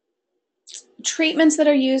 Treatments that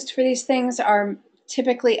are used for these things are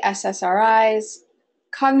typically SSRIs.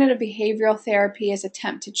 Cognitive behavioral therapy is an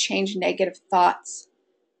attempt to change negative thoughts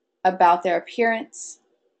about their appearance,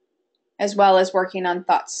 as well as working on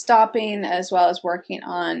thought stopping, as well as working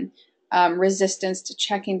on resistance to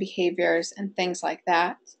checking behaviors and things like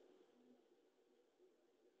that.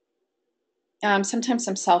 Sometimes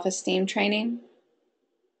some self-esteem training.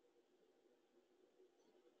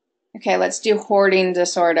 Okay, let's do hoarding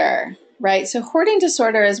disorder, right? So hoarding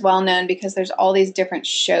disorder is well known because there's all these different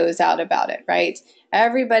shows out about it, right?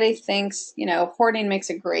 Everybody thinks, hoarding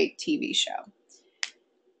makes a great TV show.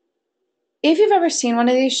 If you've ever seen one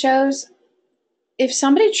of these shows, if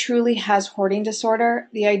somebody truly has hoarding disorder,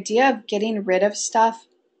 the idea of getting rid of stuff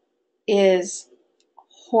is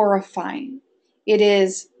horrifying. It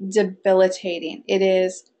is debilitating. It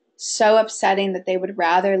is so upsetting that they would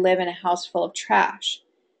rather live in a house full of trash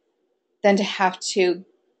than to have to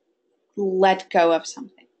let go of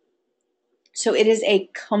something. So it is a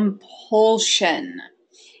compulsion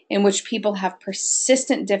in which people have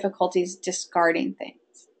persistent difficulties discarding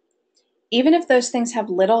things, even if those things have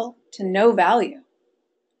little to no value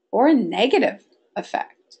or a negative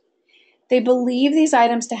effect. They believe these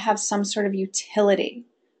items to have some sort of utility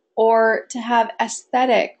or to have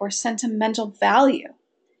aesthetic or sentimental value.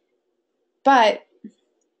 But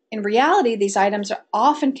in reality, these items are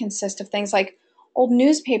often consist of things like old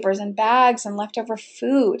newspapers and bags and leftover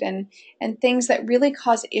food and things that really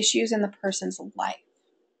cause issues in the person's life.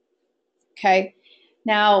 Okay?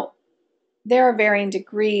 Now, there are varying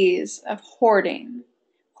degrees of hoarding.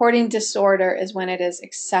 Hoarding disorder is when it is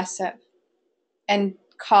excessive and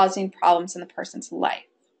causing problems in the person's life.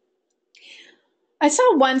 I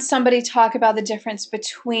saw once somebody talk about the difference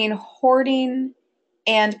between hoarding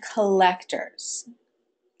and collectors.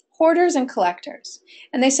 Hoarders and collectors.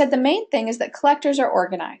 And they said the main thing is that collectors are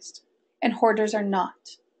organized and hoarders are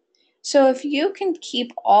not. So if you can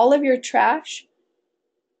keep all of your trash,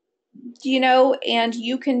 and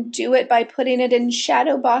you can do it by putting it in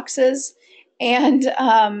shadow boxes and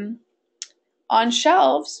on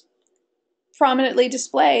shelves, prominently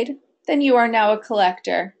displayed, then you are now a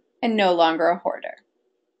collector and no longer a hoarder.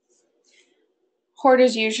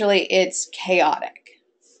 Hoarders, usually it's chaotic.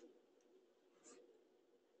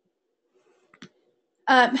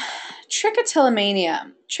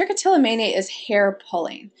 Trichotillomania. Trichotillomania is hair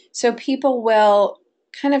pulling. So people will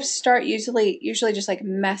kind of start usually just like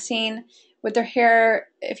messing with their hair.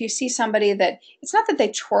 If you see somebody that, it's not that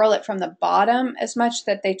they twirl it from the bottom as much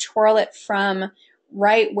that they twirl it from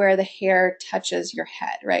right where the hair touches your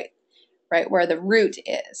head, right where the root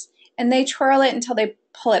is. And they twirl it until they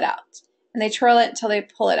pull it out. And they twirl it until they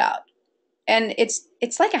pull it out. And it's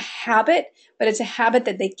like a habit, but it's a habit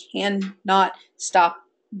that they cannot stop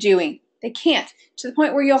doing. They can't, to the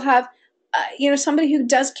point where you'll have, somebody who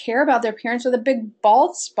does care about their appearance with a big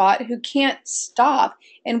bald spot who can't stop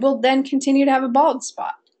and will then continue to have a bald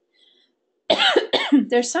spot.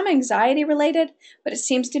 There's some anxiety related, but it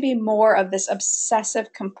seems to be more of this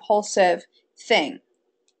obsessive compulsive thing.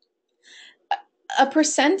 A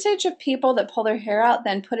percentage of people that pull their hair out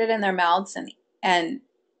then put it in their mouths and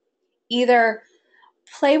either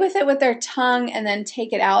play with it with their tongue and then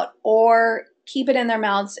take it out, or keep it in their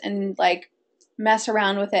mouths and like mess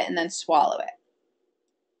around with it and then swallow it.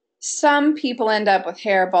 Some people end up with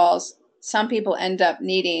hairballs. Some people end up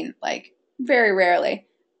needing, like very rarely,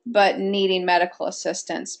 but needing medical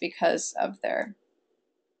assistance because of their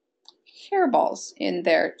hairballs in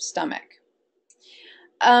their stomach.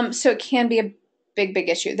 So it can be a big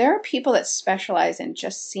issue. There are people that specialize in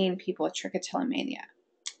just seeing people with trichotillomania.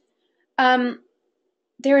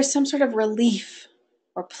 There is some sort of relief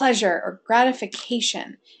or pleasure or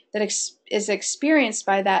gratification that is experienced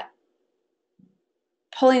by that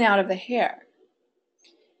pulling out of the hair.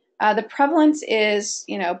 The prevalence is,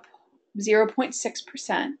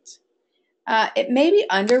 0.6%. It may be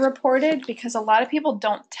underreported because a lot of people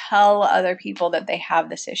don't tell other people that they have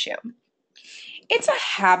this issue. It's a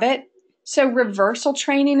habit, so reversal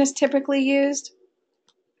training is typically used.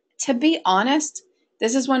 To be honest,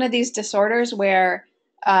 this is one of these disorders where,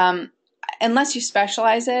 unless you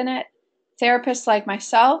specialize in it, therapists like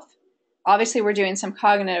myself, obviously we're doing some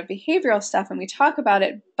cognitive behavioral stuff and we talk about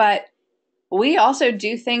it, but we also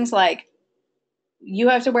do things like you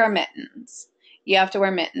have to wear mittens. You have to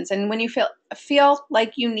wear mittens. And when you feel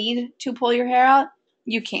like you need to pull your hair out,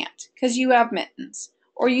 you can't because you have mittens.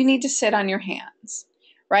 Or you need to sit on your hands,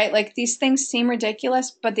 right? Like these things seem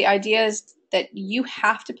ridiculous, but the idea is that you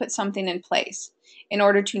have to put something in place in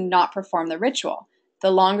order to not perform the ritual.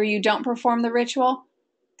 The longer you don't perform the ritual,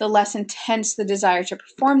 the less intense the desire to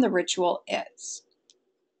perform the ritual is.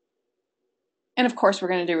 And of course, we're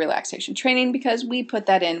going to do relaxation training because we put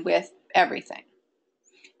that in with everything.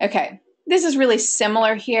 Okay, this is really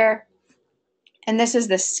similar here. And this is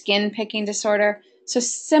the skin picking disorder. So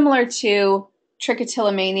similar to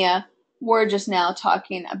trichotillomania, we're just now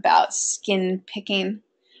talking about skin picking.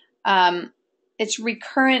 It's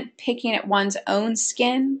recurrent picking at one's own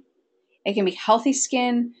skin. It can be healthy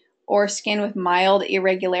skin or skin with mild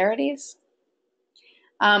irregularities.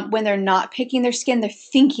 When they're not picking their skin, they're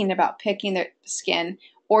thinking about picking their skin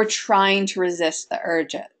or trying to resist the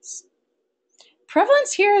urges.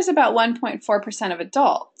 Prevalence here is about 1.4% of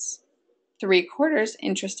adults. 3/4,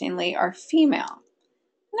 interestingly, are female.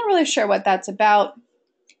 I'm not really sure what that's about,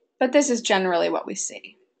 but this is generally what we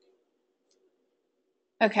see.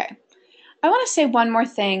 Okay, I want to say one more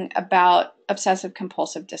thing about obsessive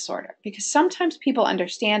compulsive disorder because sometimes people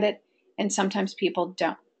understand it and sometimes people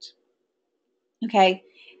don't. Okay,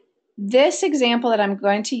 this example that I'm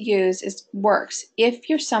going to use works if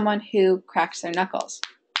you're someone who cracks their knuckles.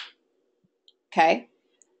 Okay,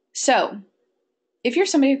 so if you're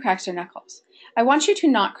somebody who cracks their knuckles, I want you to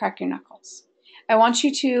not crack your knuckles. I want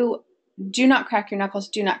you to do not crack your knuckles.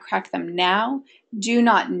 Do not crack them now. Do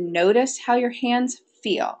not notice how your hands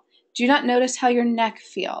feel. Do not notice how your neck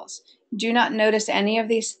feels. Do not notice any of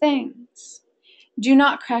these things. Do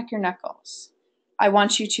not crack your knuckles. I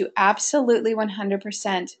want you to absolutely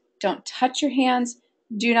 100% don't touch your hands.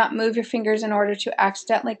 Do not move your fingers in order to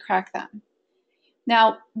accidentally crack them.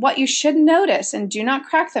 Now, what you should notice, and do not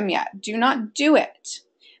crack them yet, do not do it.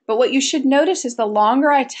 But what you should notice is the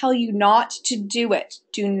longer I tell you not to do it,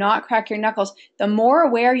 do not crack your knuckles, the more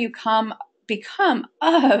aware you become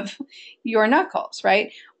of your knuckles,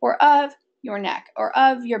 right? Or of your neck, or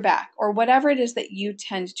of your back, or whatever it is that you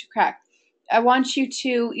tend to crack. I want you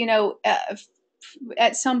to,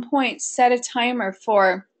 at some point set a timer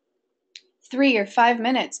for 3 or 5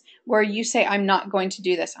 minutes where you say, I'm not going to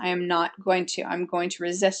do this. I'm going to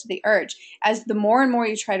resist the urge. As the more and more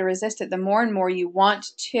you try to resist it, the more and more you want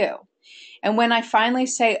to. And when I finally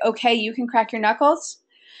say, okay, you can crack your knuckles,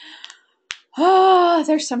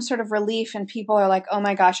 there's some sort of relief and people are like, oh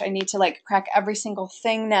my gosh, I need to crack every single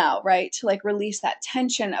thing now, right? To release that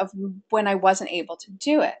tension of when I wasn't able to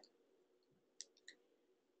do it.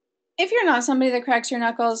 If you're not somebody that cracks your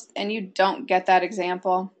knuckles and you don't get that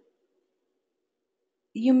example,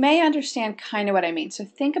 you may understand kind of what I mean. So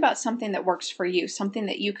think about something that works for you, something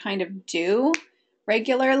that you kind of do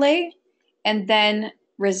regularly, and then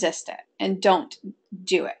resist it and don't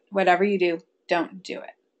do it. Whatever you do, don't do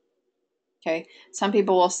it. Okay? Some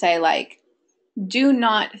people will say do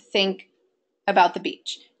not think about the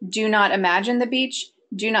beach. Do not imagine the beach.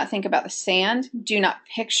 Do not think about the sand. Do not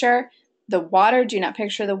picture the water. Do not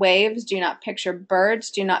picture the waves. Do not picture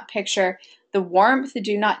birds. Do not picture the warmth.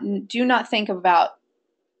 Do not think about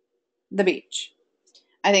the beach.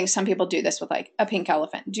 I think some people do this with a pink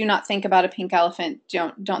elephant. Do not think about a pink elephant.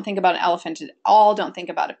 Don't think about an elephant at all. Don't think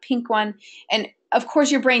about a pink one. And of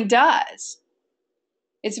course your brain does.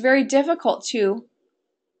 It's very difficult to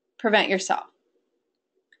prevent yourself.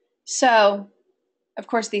 So, of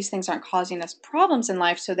course, these things aren't causing us problems in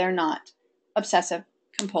life, so they're not obsessive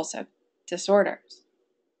compulsive disorders.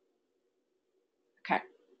 Okay.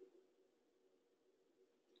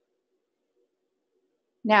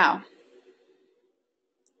 Now,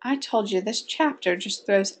 I told you this chapter just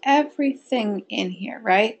throws everything in here,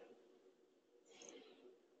 right?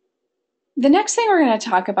 The next thing we're going to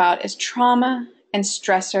talk about is trauma and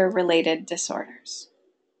stressor-related disorders.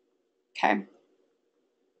 Okay.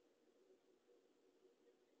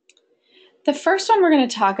 The first one we're going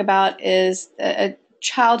to talk about is a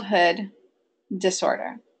childhood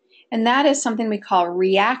disorder, and that is something we call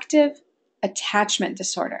reactive attachment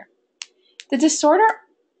disorder. The disorder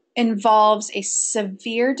involves a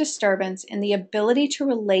severe disturbance in the ability to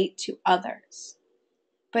relate to others.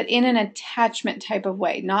 but in an attachment type of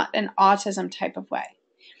way, not an autism type of way.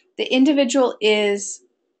 The individual is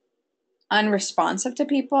unresponsive to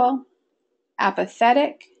people,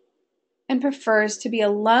 apathetic, and prefers to be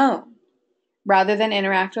alone rather than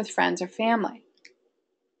interact with friends or family.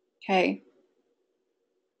 Okay?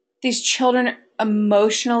 These children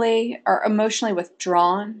are emotionally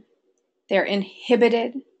withdrawn. They're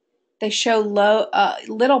inhibited. They show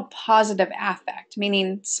little positive affect,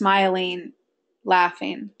 meaning smiling,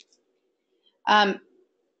 laughing. And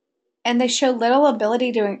they show little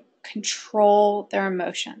ability to control their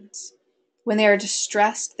emotions. When they are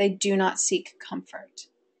distressed, they do not seek comfort.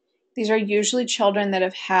 These are usually children that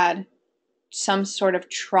have had some sort of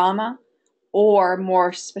trauma or,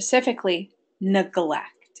 more specifically,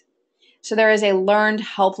 neglect. So there is a learned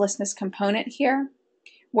helplessness component here,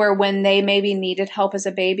 where when they maybe needed help as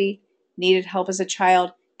a baby, needed help as a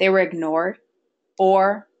child, they were ignored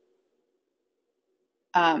or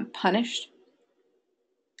punished.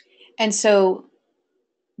 And so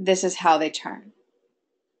this is how they turn.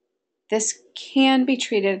 This can be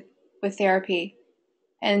treated with therapy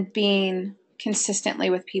and being consistently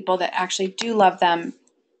with people that actually do love them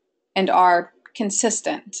and are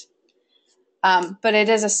consistent. But it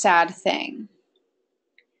is a sad thing.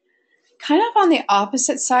 Kind of on the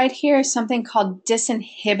opposite side here is something called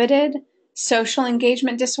disinhibited social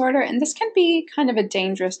engagement disorder, and this can be kind of a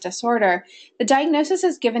dangerous disorder. The diagnosis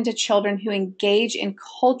is given to children who engage in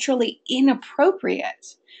culturally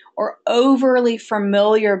inappropriate or overly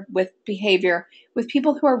familiar with behavior with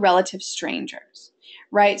people who are relative strangers,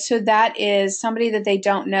 right? So that is somebody that they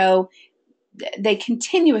don't know. They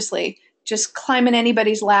continuously just climb in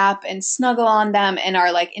anybody's lap and snuggle on them and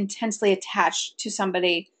are like intensely attached to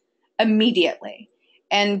somebody immediately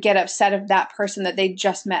and get upset if that person that they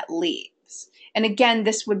just met leaves. And again,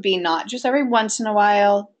 this would be not just every once in a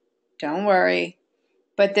while, don't worry,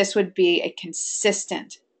 but this would be a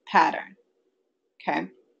consistent pattern, okay?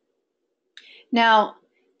 Now,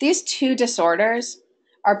 these two disorders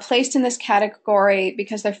are placed in this category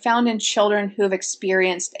because they're found in children who have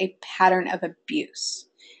experienced a pattern of abuse,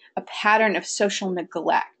 a pattern of social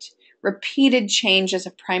neglect, repeated changes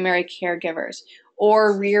of primary caregivers,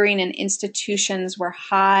 or rearing in institutions where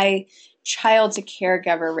high child to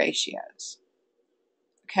caregiver ratios.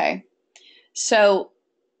 Okay, so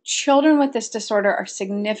children with this disorder are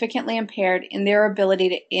significantly impaired in their ability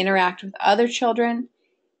to interact with other children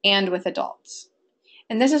and with adults.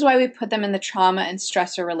 And this is why we put them in the trauma and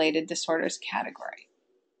stressor-related disorders category.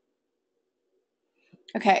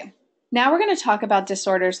 Okay, now we're going to talk about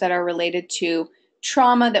disorders that are related to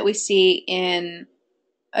trauma that we see in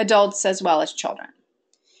adults as well as children.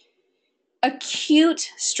 Acute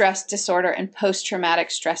stress disorder and post-traumatic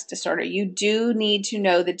stress disorder. You do need to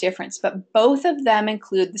know the difference, but both of them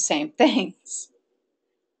include the same things.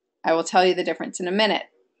 I will tell you the difference in a minute.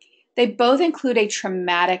 They both include a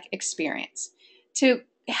traumatic experience. To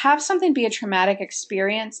have something be a traumatic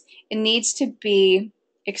experience, it needs to be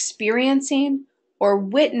experiencing or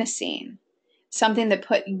witnessing something that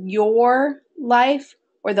put your life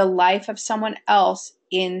or the life of someone else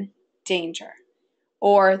in danger,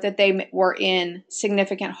 or that they were in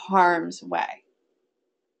significant harm's way.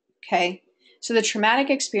 Okay? So the traumatic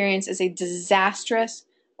experience is a disastrous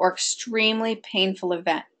or extremely painful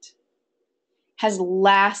event. Has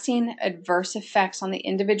lasting adverse effects on the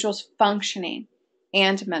individual's functioning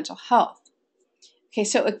and mental health. Okay,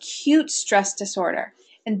 so acute stress disorder,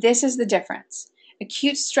 and this is the difference.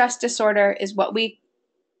 Acute stress disorder is what we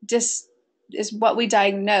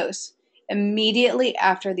diagnose immediately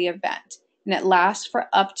after the event, and it lasts for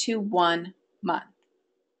up to 1 month.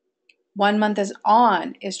 1 month is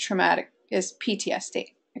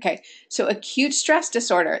PTSD. Okay, so acute stress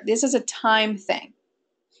disorder, this is a time thing.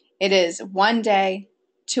 It is 1 day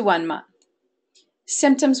to 1 month.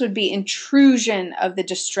 Symptoms would be intrusion of the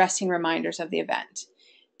distressing reminders of the event,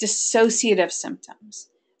 dissociative symptoms,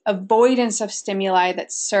 avoidance of stimuli that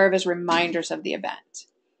serve as reminders of the event,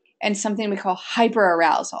 and something we call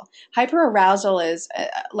hyperarousal. Hyperarousal is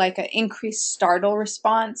like an increased startle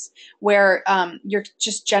response where you're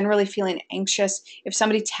just generally feeling anxious. If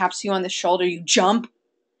somebody taps you on the shoulder, you jump.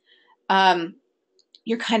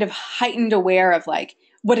 You're kind of heightened aware of like,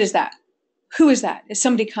 what is that? Who is that? Is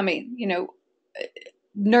somebody coming? You know,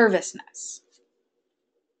 nervousness.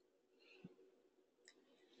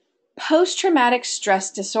 Post-traumatic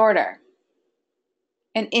stress disorder.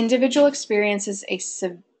 An individual experiences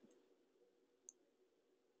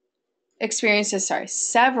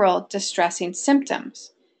several distressing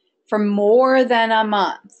symptoms for more than a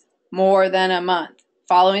month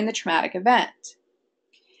following the traumatic event.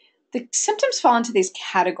 The symptoms fall into these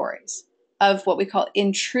categories of what we call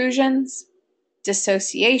intrusions,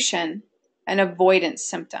 dissociation, and avoidance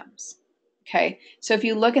symptoms. Okay, so if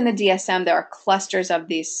you look in the DSM, there are clusters of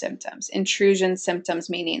these symptoms. Intrusion symptoms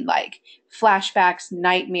meaning like flashbacks,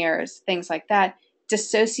 nightmares, things like that.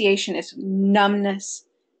 Dissociation is numbness,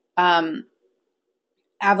 avolition.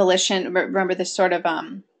 Remember this sort of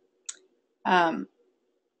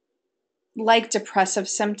like depressive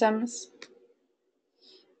symptoms.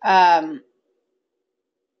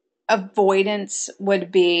 Avoidance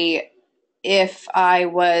would be if I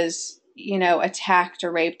was, attacked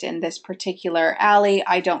or raped in this particular alley.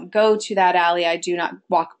 I don't go to that alley. I do not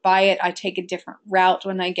walk by it. I take a different route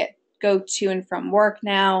when I go to and from work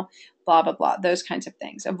now, blah, blah, blah, those kinds of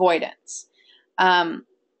things. Avoidance.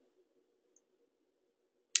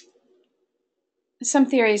 Some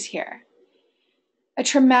theories here. A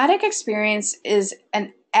traumatic experience is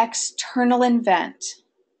an external event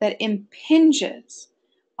that impinges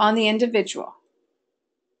on the individual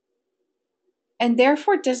and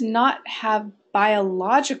therefore does not have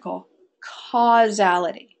biological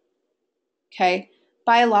causality. Okay?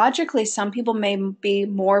 Biologically, some people may be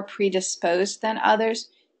more predisposed than others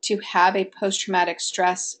to have a post-traumatic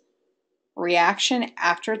stress reaction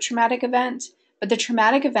after a traumatic event, but the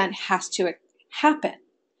traumatic event has to happen.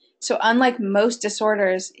 So unlike most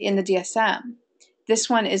disorders in the DSM, this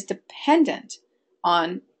one is dependent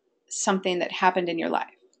on something that happened in your life.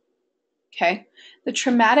 Okay? The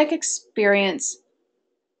traumatic experience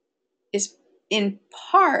is in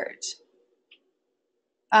part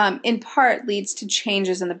leads to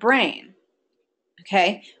changes in the brain,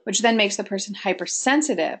 okay, which then makes the person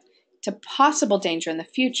hypersensitive to possible danger in the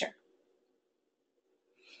future.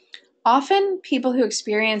 Often, people who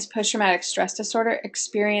experience post-traumatic stress disorder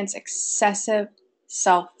experience excessive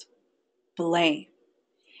self-blame.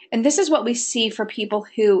 And this is what we see for people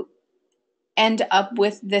who end up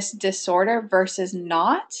with this disorder versus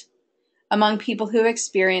not among people who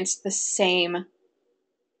experience the same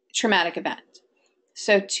traumatic event.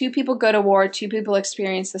 So 2 people go to war, 2 people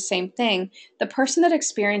experience the same thing. The person that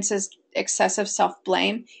experiences excessive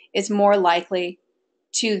self-blame is more likely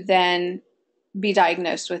to then be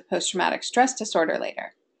diagnosed with post-traumatic stress disorder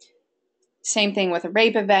later. Same thing with a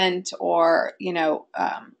rape event or,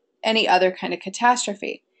 any other kind of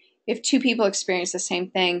catastrophe. If 2 people experience the same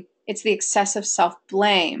thing, it's the excessive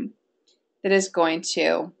self-blame that is going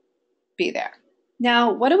to be there.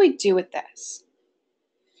 Now, what do we do with this?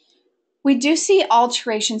 We do see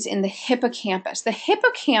alterations in the hippocampus. The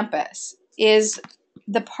hippocampus is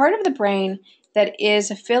the part of the brain that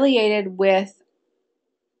is affiliated with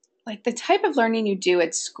like the type of learning you do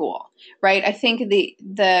at school, right? I think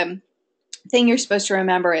the thing you're supposed to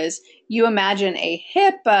remember is you imagine a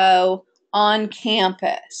hippo on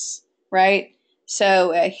campus, right?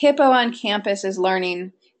 So a hippo on campus is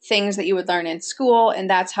learning things that you would learn in school, and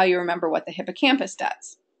that's how you remember what the hippocampus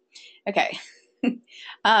does. Okay.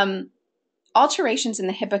 Alterations in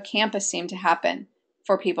the hippocampus seem to happen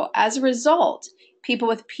for people. As a result, people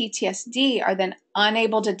with PTSD are then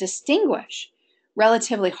unable to distinguish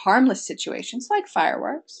relatively harmless situations like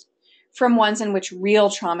fireworks from ones in which real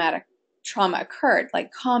trauma occurred,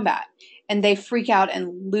 like combat, and they freak out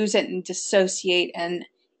and lose it and dissociate, and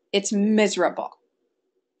it's miserable.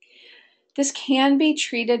 This can be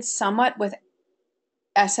treated somewhat with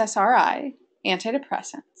SSRI,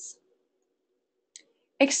 antidepressants,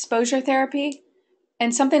 exposure therapy,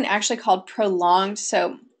 and something actually called prolonged.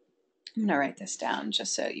 So I'm going to write this down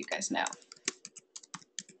just so you guys know.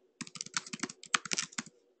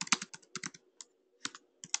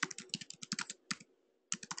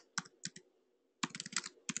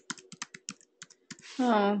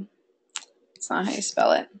 Oh, that's not how you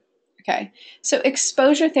spell it. Okay, so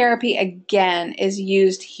exposure therapy again is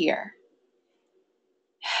used here.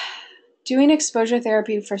 Doing exposure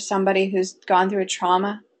therapy for somebody who's gone through a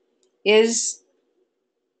trauma is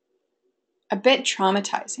a bit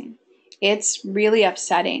traumatizing. It's really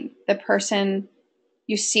upsetting.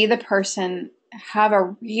 You see the person have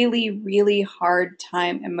a really, really hard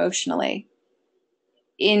time emotionally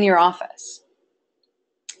in your office.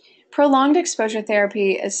 Prolonged exposure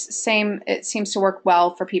therapy is same. It seems to work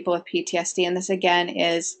well for people with PTSD. And this again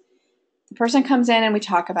is the person comes in and we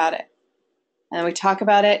talk about it. And we talk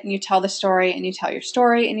about it and you tell the story and you tell your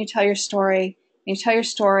story and you tell your story and you tell your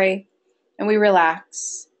story and we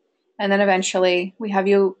relax. And then eventually we have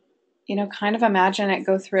you, kind of imagine it,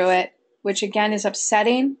 go through it, which again is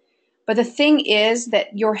upsetting. But the thing is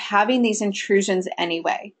that you're having these intrusions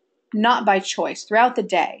anyway, not by choice throughout the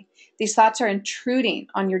day. These thoughts are intruding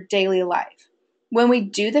on your daily life. When we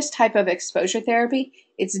do this type of exposure therapy,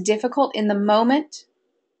 it's difficult in the moment.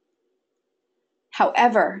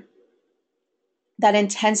 However, that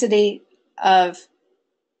intensity of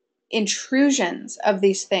intrusions of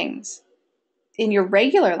these things in your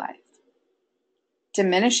regular life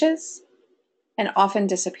diminishes and often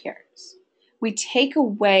disappears. We take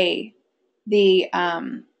away the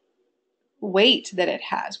weight that it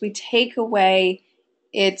has. We take away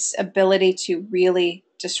its ability to really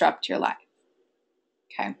disrupt your life.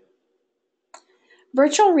 Okay.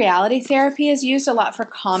 Virtual reality therapy is used a lot for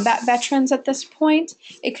combat veterans at this point.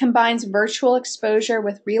 It combines virtual exposure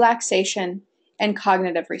with relaxation and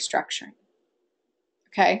cognitive restructuring.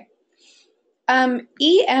 Okay.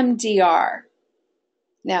 EMDR.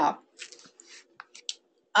 Now,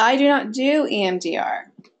 I do not do EMDR.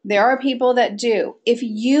 There are people that do. If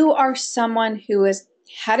you are someone who has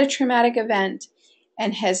had a traumatic event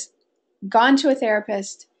and has gone to a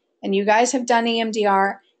therapist and you guys have done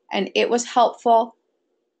EMDR and it was helpful,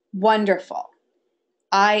 wonderful.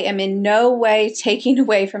 I am in no way taking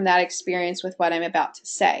away from that experience with what I'm about to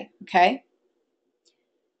say, okay?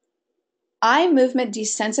 Eye movement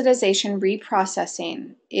desensitization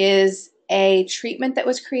reprocessing is a treatment that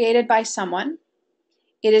was created by someone.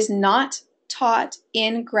 It is not taught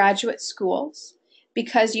in graduate schools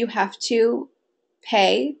because you have to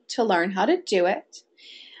pay to learn how to do it.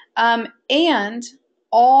 And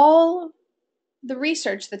all the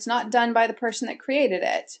research that's not done by the person that created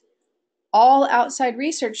it, all outside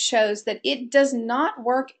research shows that it does not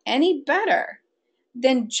work any better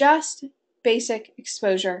than just basic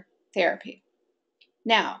exposure therapy.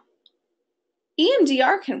 Now,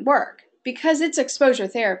 EMDR can work because it's exposure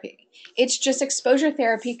therapy. It's just exposure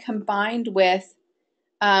therapy combined with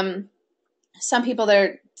some people that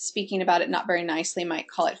are speaking about it not very nicely might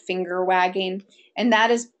call it finger wagging. And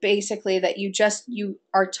that is basically that you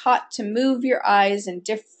are taught to move your eyes in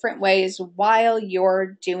different ways while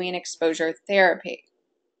you're doing exposure therapy.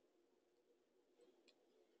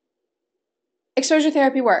 Exposure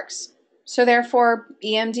therapy works. So therefore,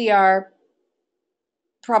 EMDR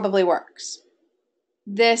probably works.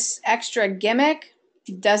 This extra gimmick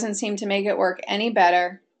doesn't seem to make it work any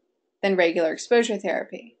better than regular exposure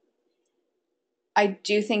therapy. I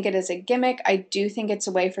do think it is a gimmick. I do think it's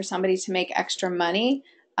a way for somebody to make extra money.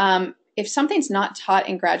 If something's not taught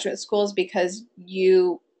in graduate schools because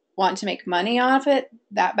you want to make money off it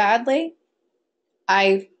that badly,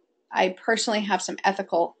 I personally have some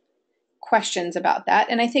ethical questions about that,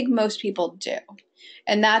 and I think most people do.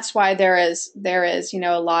 And that's why there is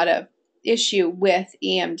a lot of issue with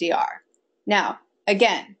EMDR. Now,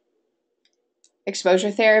 again,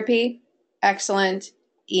 exposure therapy, excellent.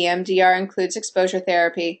 EMDR includes exposure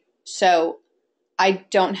therapy, so I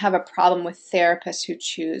don't have a problem with therapists who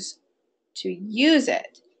choose to use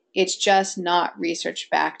it. It's just not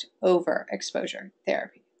research-backed over exposure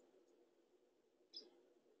therapy.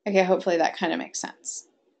 Okay, hopefully that kind of makes sense.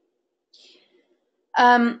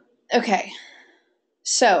 Okay,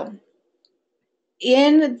 so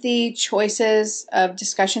in the choices of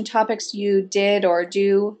discussion topics you did or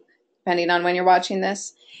do, depending on when you're watching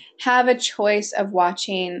this, have a choice of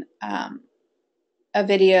watching a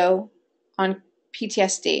video on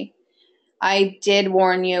PTSD. I did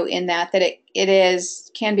warn you in that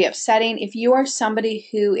it can be upsetting. If you are somebody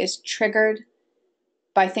who is triggered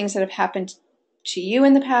by things that have happened to you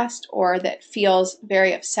in the past or that feels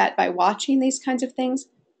very upset by watching these kinds of things,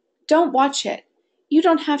 don't watch it. You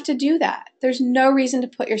don't have to do that. There's no reason to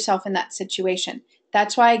put yourself in that situation.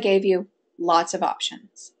 That's why I gave you lots of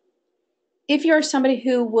options. If you're somebody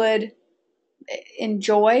who would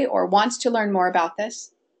enjoy or wants to learn more about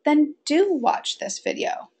this, then do watch this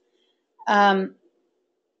video. And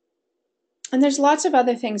there's lots of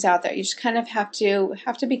other things out there. You just kind of have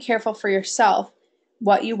to be careful for yourself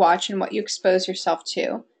what you watch and what you expose yourself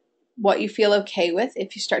to, what you feel okay with.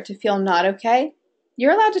 If you start to feel not okay,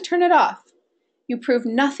 you're allowed to turn it off. You prove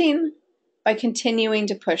nothing by continuing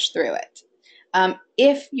to push through it.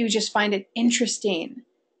 If you just find it interesting,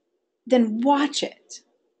 then watch it.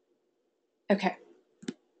 Okay.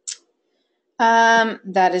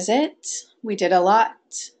 That is it. We did a lot.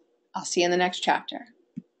 I'll see you in the next chapter.